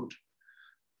food.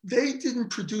 They didn't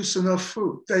produce enough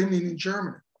food, they meaning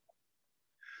Germany.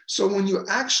 So when you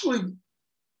actually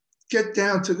get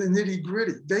down to the nitty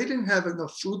gritty, they didn't have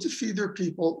enough food to feed their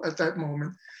people at that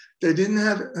moment. They didn't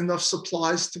have enough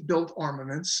supplies to build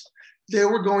armaments. They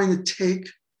were going to take,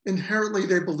 inherently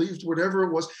they believed whatever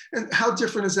it was. And how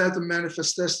different is that than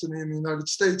Manifest Destiny in the United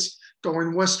States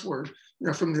going westward,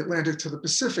 from the Atlantic to the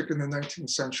Pacific in the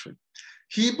 19th century?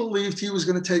 He believed he was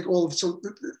going to take all of it. So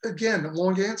again, a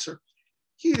long answer.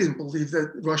 He didn't believe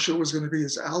that Russia was going to be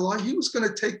his ally. He was going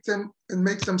to take them and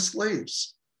make them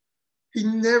slaves. He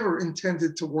never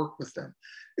intended to work with them.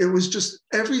 It was just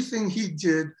everything he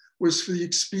did was for the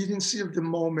expediency of the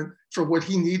moment, for what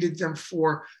he needed them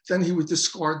for. Then he would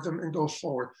discard them and go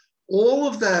forward. All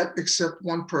of that except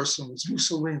one person was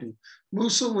Mussolini.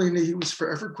 Mussolini, he was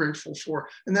forever grateful for.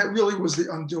 And that really was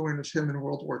the undoing of him in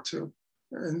World War II.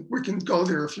 And we can go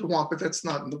there if you want, but that's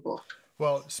not in the book.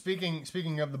 Well,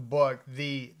 speaking of the book,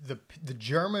 the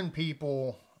German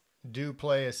people do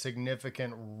play a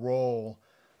significant role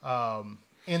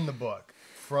in the book,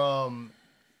 from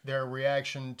their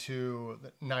reaction to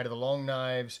the Night of the Long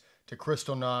Knives, to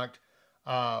Kristallnacht,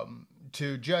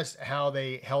 to just how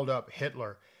they held up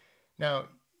Hitler. Now,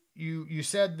 you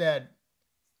said that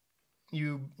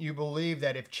you believe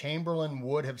that if Chamberlain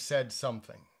would have said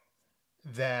something,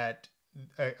 that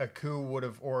a coup would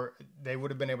have, or they would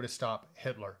have been able to stop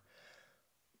Hitler.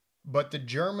 But the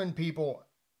German people,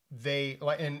 they,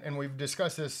 and we've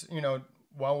discussed this,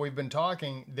 while we've been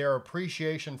talking, their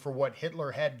appreciation for what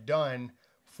Hitler had done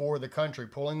for the country,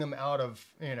 pulling them out of,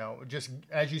 just,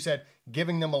 as you said,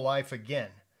 giving them a life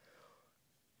again.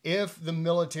 If the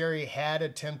military had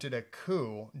attempted a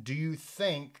coup, do you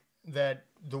think that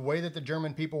the way that the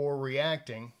German people were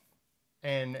reacting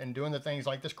and doing the things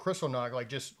like this Kristallnacht, like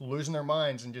just losing their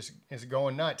minds and just is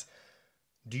going nuts,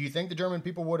 do you think the German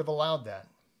people would have allowed that?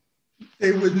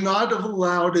 They would not have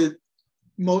allowed it,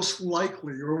 most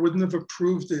likely, or wouldn't have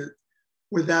approved it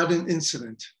without an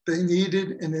incident. They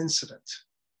needed an incident.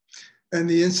 And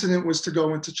the incident was to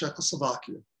go into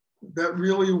Czechoslovakia. That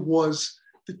really was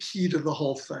the key to the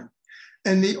whole thing.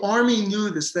 And the army knew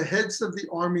this, the heads of the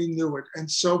army knew it. And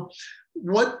so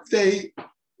what they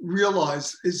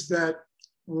realized is that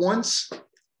once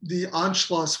the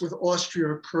Anschluss with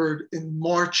Austria occurred in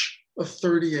March of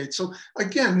 38. So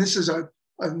again, this is a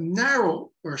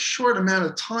narrow or a short amount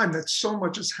of time that so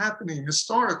much is happening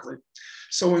historically.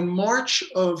 So in March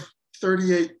of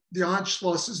 38, the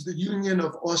Anschluss is the union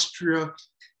of Austria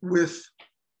with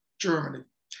Germany.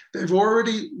 They've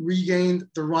already regained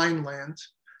the Rhineland.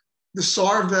 The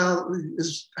Saar Valley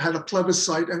had a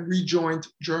plebiscite and rejoined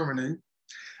Germany.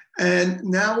 And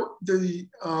now the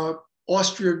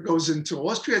Austria goes into,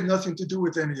 Austria had nothing to do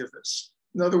with any of this.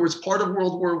 In other words, part of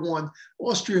World War I,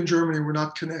 Austria and Germany were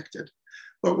not connected.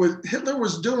 But what Hitler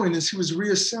was doing is he was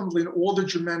reassembling all the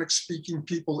Germanic-speaking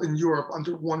people in Europe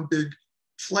under one big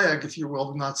flag, if you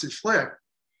will, the Nazi flag.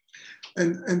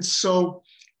 And so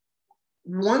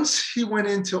once he went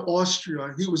into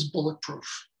Austria, he was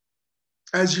bulletproof,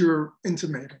 as you're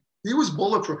intimating. He was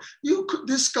bulletproof.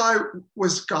 This guy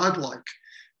was godlike,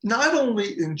 not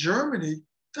only in Germany,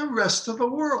 the rest of the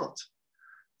world.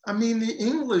 I mean, the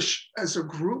English as a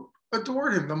group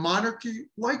adored him. The monarchy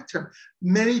liked him.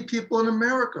 Many people in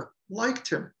America liked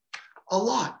him a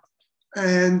lot.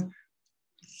 And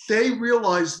they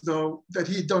realized, though, that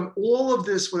he'd done all of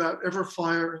this without ever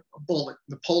firing a bullet.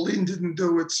 Napoleon didn't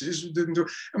do it. Caesar didn't do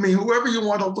it. I mean, whoever you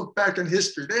want to look back in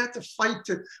history, they had to fight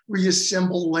to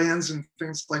reassemble lands and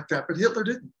things like that. But Hitler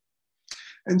didn't.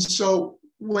 And so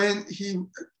when he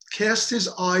cast his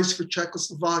eyes for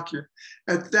Czechoslovakia,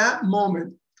 at that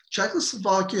moment,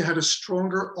 Czechoslovakia had a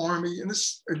stronger army. And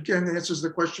this, again, answers the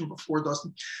question before,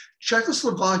 Dustin.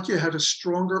 Czechoslovakia had a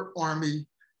stronger army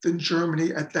than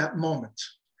Germany at that moment.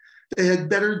 They had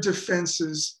better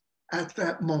defenses at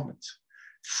that moment.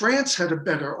 France had a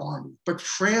better army, but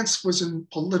France was in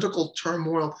political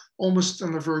turmoil, almost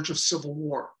on the verge of civil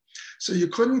war. So you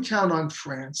couldn't count on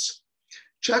France.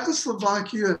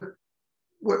 Czechoslovakia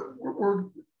were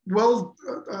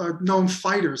well-known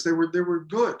fighters. They were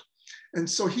good. And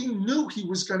so he knew he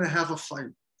was going to have a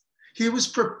fight. He was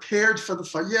prepared for the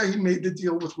fight. Yeah, he made the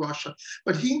deal with Russia,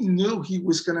 but he knew he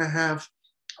was going to have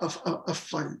a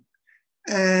fight.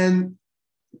 And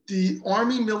the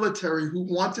army military who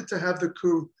wanted to have the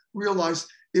coup realized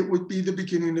it would be the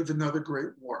beginning of another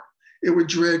great war. It would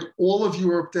drag all of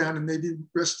Europe down and maybe the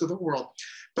rest of the world.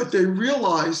 But they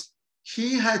realized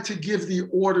he had to give the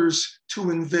orders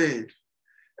to invade.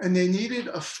 And they needed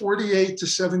a 48 to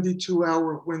 72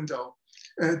 hour window.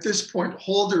 And at this point,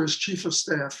 Halder is chief of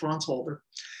staff, Franz Halder.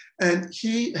 And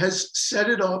he has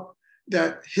set it up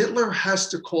that Hitler has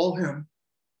to call him.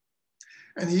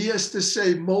 And he has to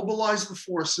say, mobilize the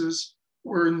forces.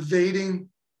 We're invading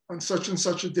on such and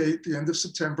such a date, the end of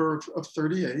September of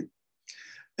 38.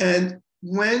 And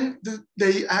when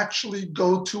they actually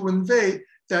go to invade,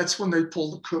 that's when they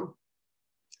pull the coup.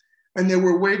 And they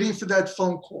were waiting for that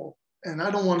phone call. And I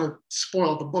don't want to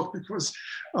spoil the book because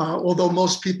although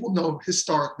most people know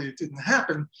historically it didn't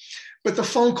happen, but the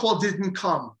phone call didn't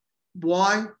come.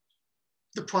 Why?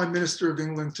 The Prime Minister of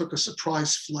England took a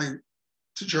surprise flight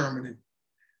to Germany.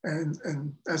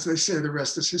 And as they say, the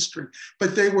rest is history.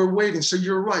 But they were waiting. So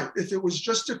you're right. If it was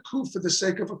just a coup for the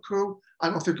sake of a coup,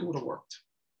 I don't think it would have worked.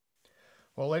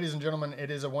 Well, ladies and gentlemen, it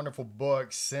is a wonderful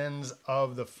book, Sins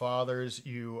of the Fathers.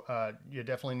 You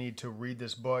definitely need to read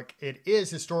this book. It is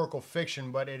historical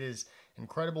fiction, but it is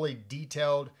incredibly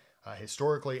detailed,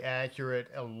 historically accurate.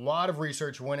 A lot of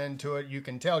research went into it. You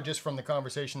can tell just from the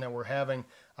conversation that we're having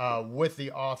with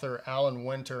the author, Alan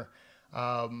Winter.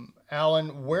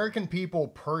 Alan, where can people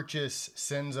purchase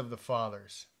Sins of the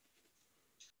Fathers?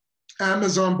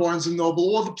 Amazon, Barnes & Noble,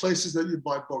 all the places that you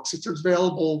buy books. It's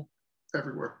available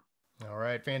everywhere. All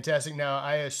right, fantastic. Now,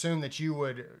 I assume that you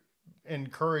would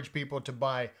encourage people to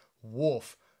buy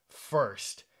Wolf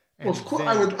first. Well, of course,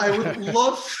 I would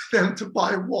love them to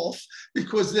buy Wolf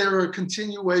because they're a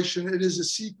continuation. It is a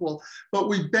sequel, but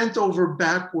we bent over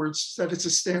backwards that it's a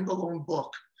standalone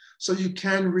book. So you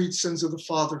can read Sins of the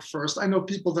Father first. I know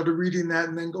people that are reading that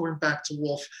and then going back to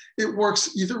Wolf. It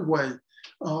works either way.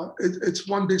 It's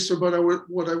one big story, but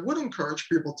what I would encourage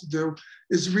people to do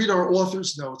is read our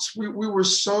author's notes. We were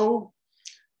so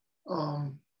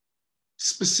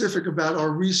specific about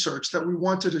our research that we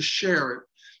wanted to share it.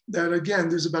 That again,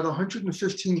 there's about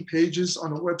 115 pages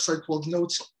on a website called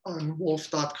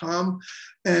notesonwolf.com.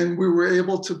 And we were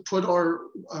able to put our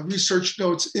research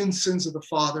notes in Sins of the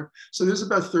Father. So there's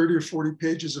about 30 or 40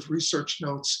 pages of research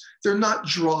notes. They're not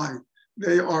dry.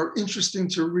 They are interesting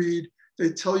to read.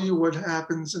 They tell you what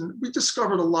happens. And we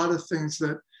discovered a lot of things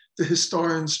that the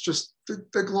historians just,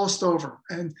 they glossed over.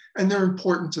 And they're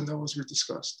important to know, as we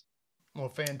discussed. Well,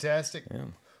 fantastic. Yeah.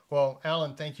 Well,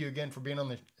 Alan, thank you again for being on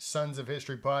the Sons of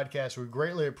History podcast. We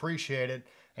greatly appreciate it.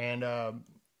 And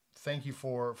thank you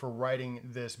for writing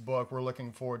this book. We're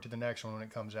looking forward to the next one when it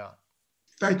comes out.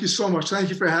 Thank you so much. Thank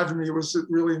you for having me. It was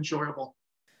really enjoyable.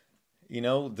 You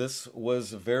know, this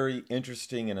was a very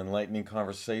interesting and enlightening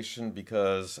conversation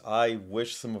because I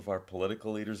wish some of our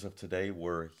political leaders of today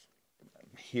were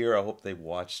here. I hope they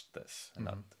watched this. Mm-hmm.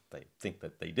 Not that they think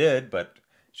that they did, but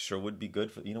sure would be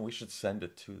good for, we should send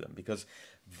it to them because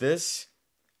this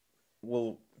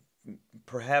will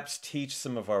perhaps teach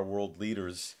some of our world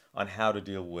leaders on how to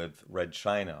deal with Red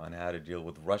China, on how to deal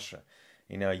with Russia.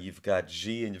 You know, you've got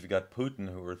Xi and you've got Putin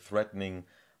who are threatening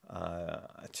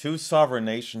two sovereign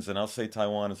nations, and I'll say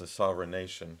Taiwan is a sovereign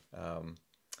nation.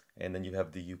 And then you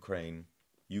have the Ukraine,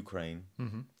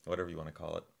 whatever you want to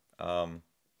call it.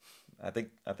 I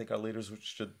think our leaders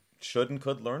should and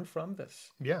could learn from this.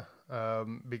 Yeah,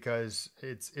 because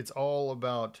it's all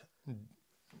about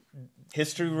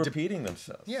history repeating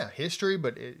themselves. Yeah, history,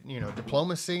 but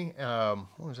diplomacy.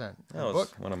 What was that? That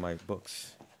was one of my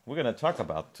books. We're going to talk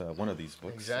about one of these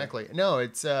books. Exactly. No,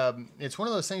 it's one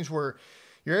of those things where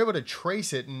you're able to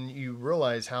trace it, and you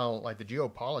realize how like the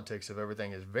geopolitics of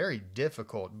everything is very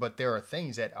difficult. But there are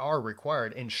things that are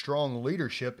required, and strong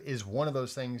leadership is one of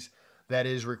those things that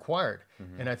is required.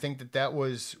 And I think that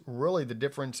was really the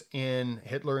difference in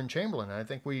Hitler and Chamberlain. And I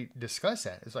think we discussed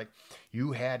that. It's like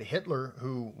you had Hitler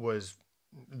who was,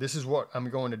 this is what I'm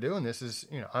going to do, and this is,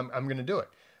 I'm going to do it.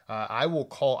 I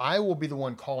will be the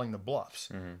one calling the bluffs.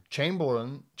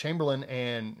 Chamberlain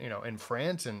and, in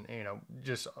France and,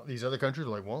 just these other countries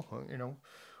are like, well,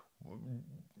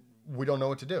 we don't know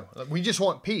what to do. We just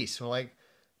want peace. We're like,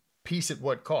 peace at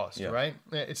what cost, right?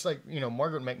 It's like,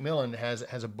 Margaret Macmillan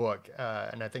has a book,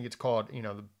 and I think it's called,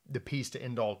 The Peace to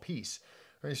End All Peace.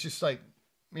 It's just like,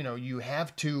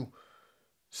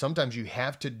 sometimes you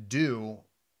have to do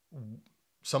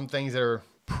some things that are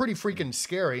pretty freaking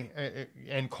scary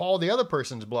and call the other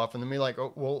person's bluff and then be like,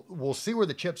 oh, well, we'll see where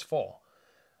the chips fall.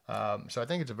 So I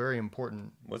think it's a very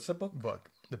important What's the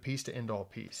book? The Peace to End All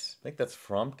Peace. I think that's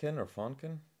Fromkin or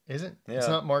Fonkin. Is it? Yeah. It's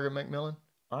not Margaret Macmillan?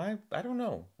 I don't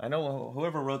know. I know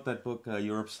whoever wrote that book,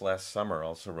 Europe's Last Summer,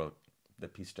 also wrote The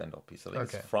Peace to End All Peace. I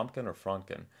think it's Fromkin or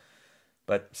Fronkin.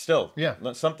 But still,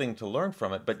 something to learn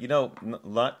from it. But,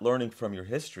 not learning from your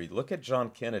history. Look at John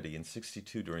Kennedy in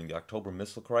 '62 during the October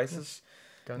missile crisis.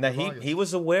 Now, he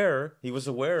was aware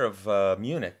of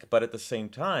Munich, but at the same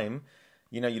time,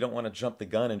 you don't want to jump the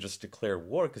gun and just declare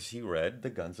war because he read The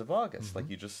Guns of August, like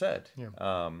you just said.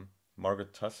 Yeah.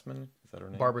 Margaret Tussman, is that her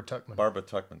name? Barbara Tuchman. Barbara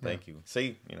Tuchman, thank you.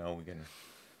 See,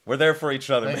 we're there for each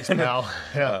other. Thanks, pal.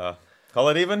 Yeah. Call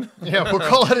it even? Yeah, we'll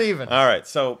call it even. All right.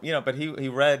 So, but he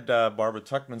read Barbara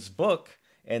Tuchman's book,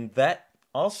 and that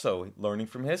also, learning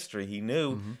from history, he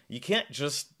knew you can't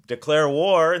just declare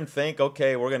war and think,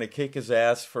 okay, we're going to kick his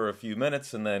ass for a few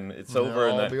minutes and then it's over.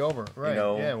 And it'll be over. Right.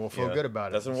 We'll feel good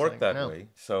about it. Doesn't work that way.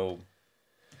 So...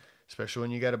 especially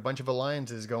when you got a bunch of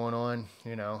alliances going on,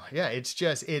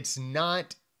 it's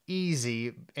not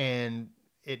easy, and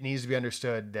it needs to be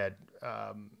understood that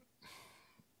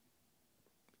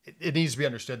it needs to be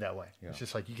understood that way. Yeah. It's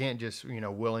just like you can't just,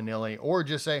 willy-nilly, or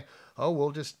just say, oh,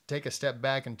 we'll just take a step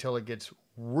back until it gets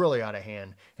really out of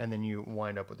hand, and then you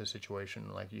wind up with a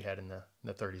situation like you had in the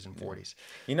 30s and 40s.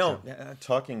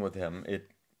 Talking with him,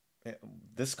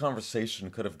 this conversation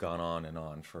could have gone on and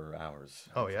on for hours.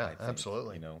 Oh, yeah,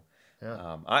 absolutely.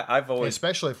 Yeah. I've always,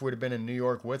 especially if we'd have been in New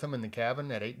York with him in the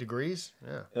cabin at 8 degrees.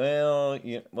 Yeah.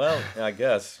 Well, I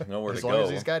guess nowhere to go. As long as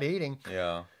he's got heating.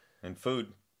 Yeah, and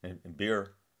food and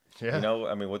beer. Yeah.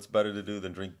 What's better to do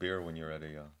than drink beer when you're at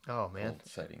a cold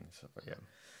setting and stuff like that.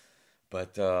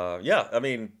 But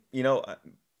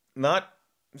not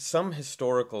some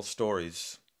historical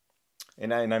stories.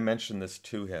 And I mentioned this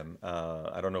to him.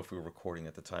 I don't know if we were recording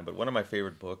at the time, but one of my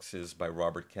favorite books is by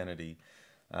Robert Kennedy.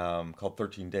 Called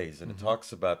 13 Days, and it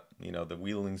talks about the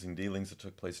wheelings and dealings that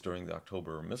took place during the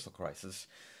October missile crisis.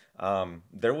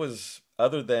 There was,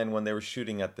 other than when they were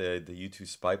shooting at the U-2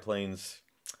 spy planes,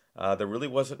 there really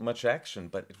wasn't much action,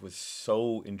 but it was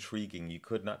so intriguing. You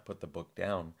could not put the book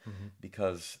down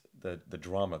because the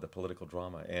drama, the political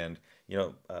drama, and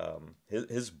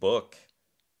his book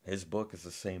is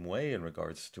the same way in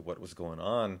regards to what was going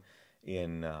on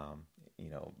in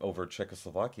over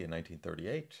Czechoslovakia in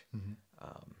 1938.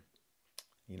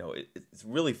 It's a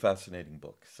really fascinating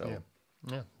book. So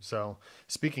yeah. So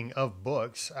speaking of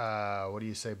books, what do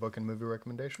you say, book and movie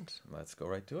recommendations? Let's go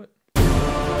right to it.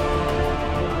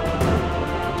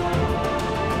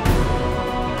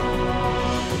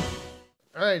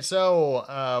 All right.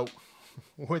 So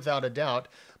without a doubt,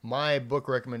 my book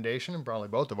recommendation, and probably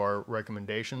both of our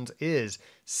recommendations, is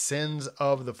Sins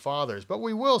of the Fathers. But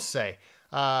we will say,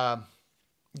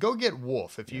 go get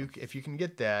Wolf if you can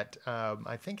get that.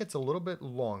 I think it's a little bit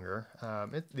longer.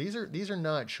 These are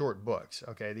not short books.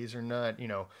 Okay, these are not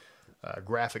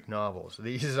graphic novels.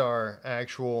 These are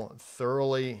actual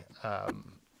thoroughly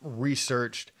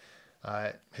researched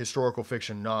historical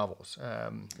fiction novels.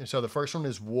 So the first one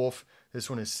is Wolf. This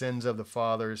one is Sins of the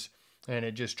Fathers, and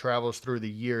it just travels through the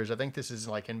years. I think this is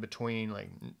like in between like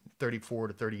 34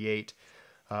 to 38,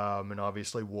 and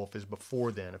obviously Wolf is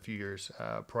before then, a few years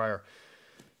prior.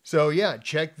 So yeah,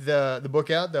 check the book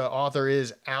out. The author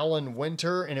is Alan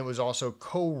Winter, and it was also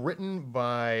co-written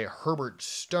by Herbert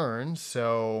Stern.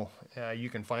 So you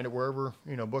can find it wherever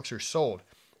books are sold.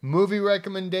 Movie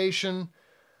recommendation: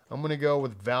 I'm gonna go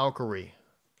with Valkyrie.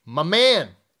 My man,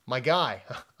 my guy.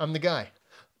 I'm the guy.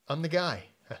 I'm the guy.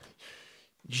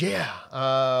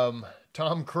 Yeah.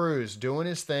 Tom Cruise doing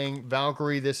his thing.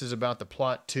 Valkyrie. This is about the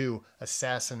plot to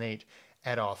assassinate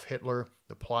Adolf Hitler.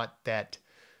 The plot that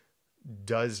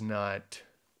does not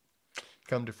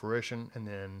come to fruition, and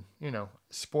then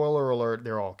spoiler alert,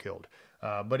 they're all killed.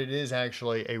 But it is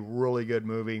actually a really good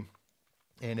movie,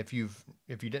 and if you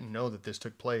didn't know that this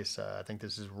took place, I think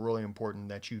this is really important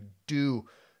that you do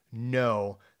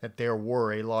know that there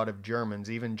were a lot of Germans,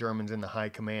 even Germans in the high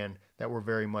command, that were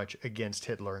very much against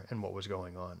Hitler and what was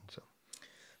going on. So,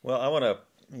 well, I want to.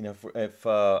 If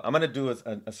I'm going to do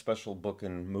a special book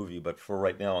and movie, but for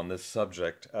right now on this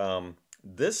subject,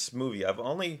 this movie, I've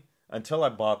only, until I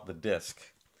bought the disc,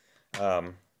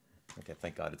 okay,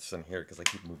 thank God it's in here because I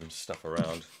keep moving stuff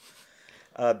around.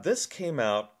 This came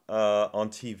out on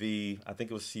TV, I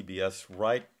think it was CBS,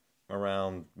 right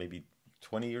around maybe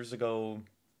 20 years ago,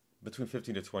 between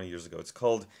 15 to 20 years ago. It's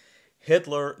called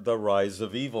Hitler, the Rise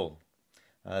of Evil.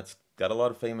 It's got a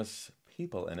lot of famous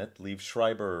people in it. Liev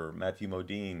Schreiber, Matthew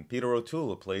Modine, Peter O'Toole,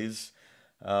 who plays,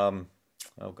 oh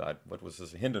God, what was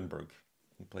his, Hindenburg.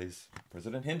 He plays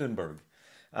President Hindenburg.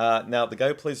 Now, the guy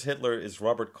who plays Hitler is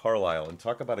Robert Carlyle. And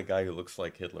talk about a guy who looks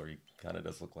like Hitler. He kind of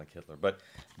does look like Hitler. But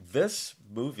this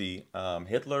movie,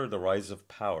 Hitler, The Rise of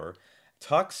Power,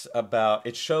 talks about,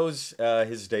 it shows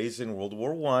his days in World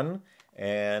War I,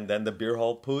 and then the beer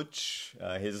hall putsch,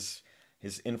 his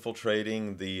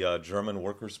infiltrating the German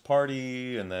Workers'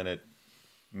 Party, and then it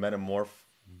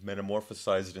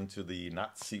metamorphosized into the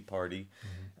Nazi Party.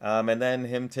 Mm-hmm. And then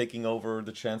him taking over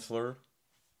the Chancellor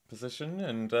position,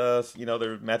 and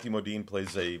Matthew Modine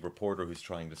plays a reporter who's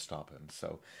trying to stop him.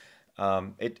 So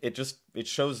it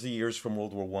shows the years from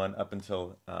World War I up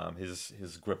until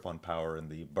his grip on power and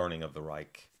the burning of the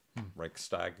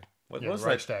Reichstag. What was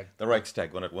Reichstag. The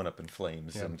Reichstag, when it went up in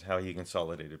flames, and how he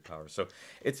consolidated power. So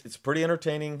it's pretty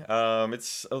entertaining.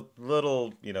 It's a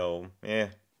little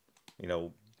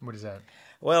What is that?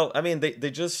 Well, I mean,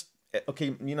 they just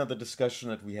the discussion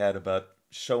that we had about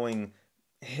showing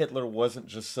Hitler wasn't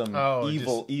just some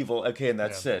evil. Okay, and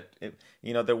that's it.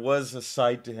 There was a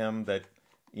side to him that,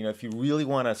 if you really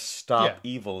want to stop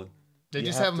evil, they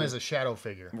just have him as a shadow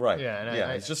figure, right?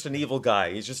 Yeah, he's just an evil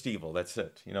guy. He's just evil. That's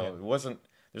it. It wasn't.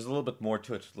 There's a little bit more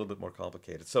to it. It's a little bit more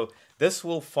complicated. So this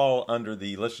will fall under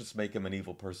the let's just make him an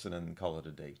evil person and call it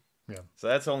a day. Yeah. So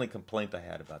that's the only complaint I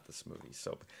had about this movie.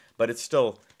 So, but it's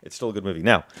still a good movie.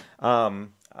 Now,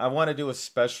 I want to do a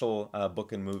special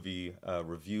book and movie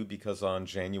review because on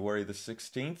January the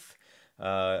 16th,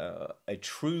 a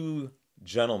true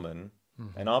gentleman,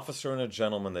 an officer and a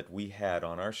gentleman that we had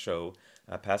on our show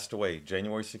passed away.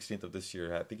 January 16th of this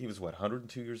year. I think he was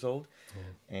 102 years old,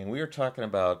 and we are talking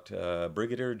about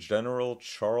Brigadier General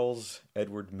Charles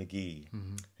Edward McGee.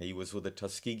 He was with the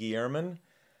Tuskegee Airmen.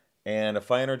 And a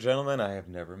finer gentleman I have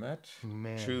never met.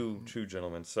 Man. True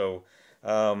gentleman. So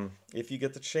if you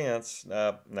get the chance,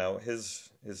 now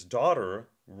his daughter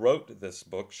wrote this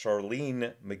book,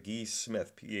 Charlene McGee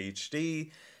Smith, PhD.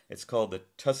 It's called The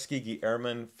Tuskegee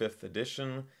Airmen, 5th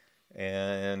edition.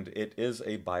 And it is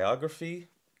a biography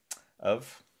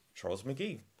of Charles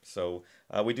McGee. So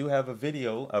we do have a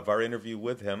video of our interview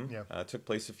with him. Yeah. It took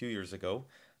place a few years ago.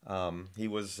 He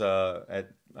was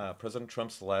at President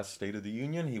Trump's last State of the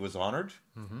Union. He was honored.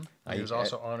 He was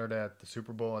also honored at the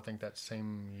Super Bowl, I think, that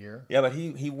same year. Yeah, but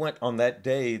he went on that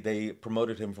day. They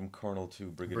promoted him from colonel to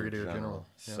brigadier general.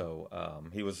 Yeah. So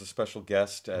he was a special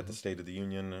guest at the State of the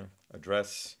Union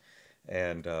address,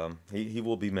 and he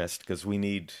will be missed because we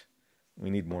need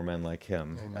more men like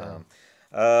him.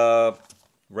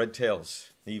 Red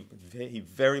Tails. He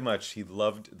very much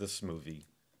loved this movie.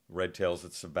 Red Tails.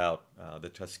 It's about the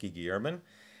Tuskegee Airmen,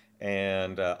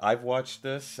 and I've watched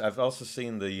this. I've also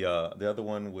seen the other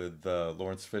one with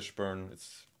Lawrence Fishburne.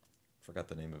 Forgot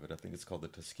the name of it. I think it's called the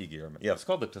Tuskegee Airmen. Yeah, it's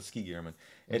called the Tuskegee Airmen.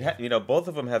 It both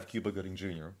of them have Cuba Gooding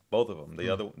Jr. Both of them.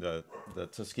 The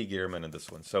Tuskegee Airmen and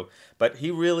this one. So, but he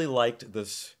really liked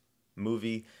this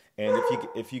movie, and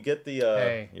if you get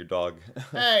the your dog.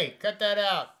 Hey, cut that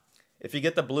out. If you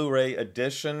get the Blu-ray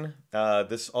edition,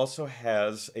 this also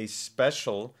has a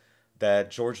special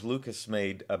that George Lucas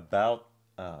made about.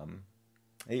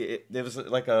 It was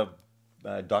like a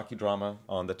docudrama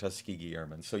on the Tuskegee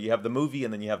Airmen. So you have the movie,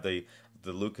 and then you have the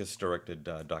Lucas directed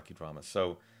docudrama.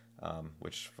 So,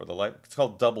 which for the life, it's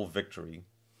called Double Victory.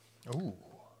 Ooh.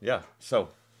 Yeah. So,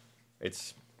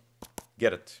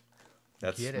 get it.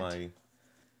 That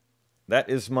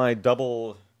is my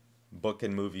double book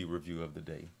and movie review of the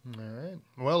day. All right.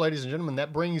 Well, ladies and gentlemen,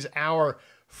 that brings our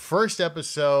first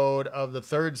episode of the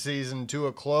third season to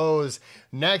a close.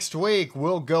 Next week,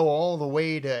 we'll go all the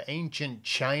way to ancient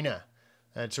China.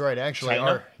 That's right. Actually,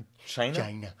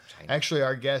 China. Actually,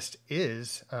 our guest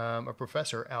is a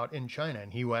professor out in China,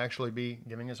 and he will actually be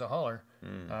giving us a holler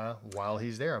while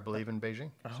he's there, I believe, in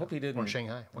Beijing. I hope he didn't. Or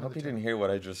Shanghai. I hope he didn't hear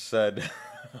what I just said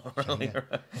earlier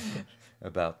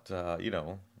about,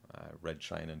 Red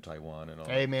China and Taiwan and all.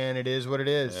 Hey, man, it is what it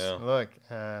is. Yeah. Look,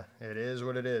 it is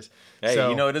what it is. Hey,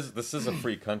 so, this is a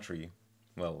free country.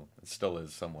 Well, it still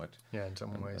is somewhat. Yeah, in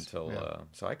some ways. So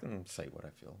I can say what I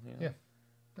feel. Yeah.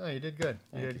 No, you did good.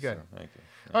 You did good. Sir. Thank you.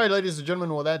 All right, ladies and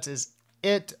gentlemen. Well, that is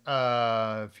it.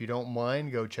 If you don't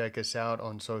mind, go check us out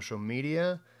on social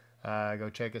media. Go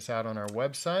check us out on our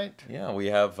website. Yeah, we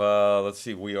have. Let's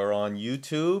see. We are on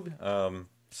YouTube.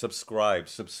 Subscribe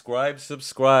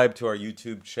to our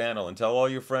YouTube channel and tell all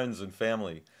your friends and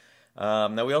family. Now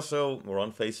we're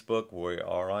on Facebook. We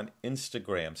are on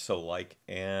Instagram. So like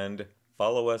and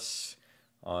follow us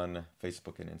on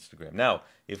Facebook and Instagram. Now,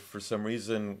 if for some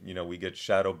reason, we get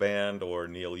shadow banned or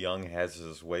Neil Young has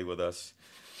his way with us,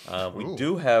 we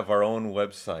do have our own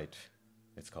website.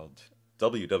 It's called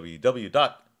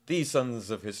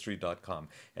www.thesonsofhistory.com.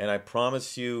 And I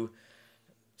promise you,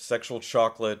 Sexual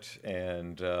Chocolate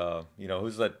and,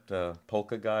 who's that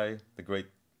polka guy?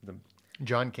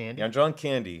 John Candy. Yeah, John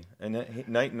Candy. And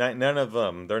none of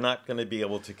them, they're not going to be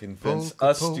able to convince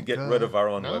us to get rid of our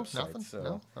own website. Nothing? So,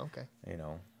 No? Okay. you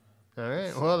know. All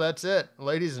right. Well, that's it.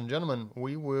 Ladies and gentlemen,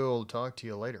 we will talk to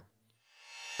you later.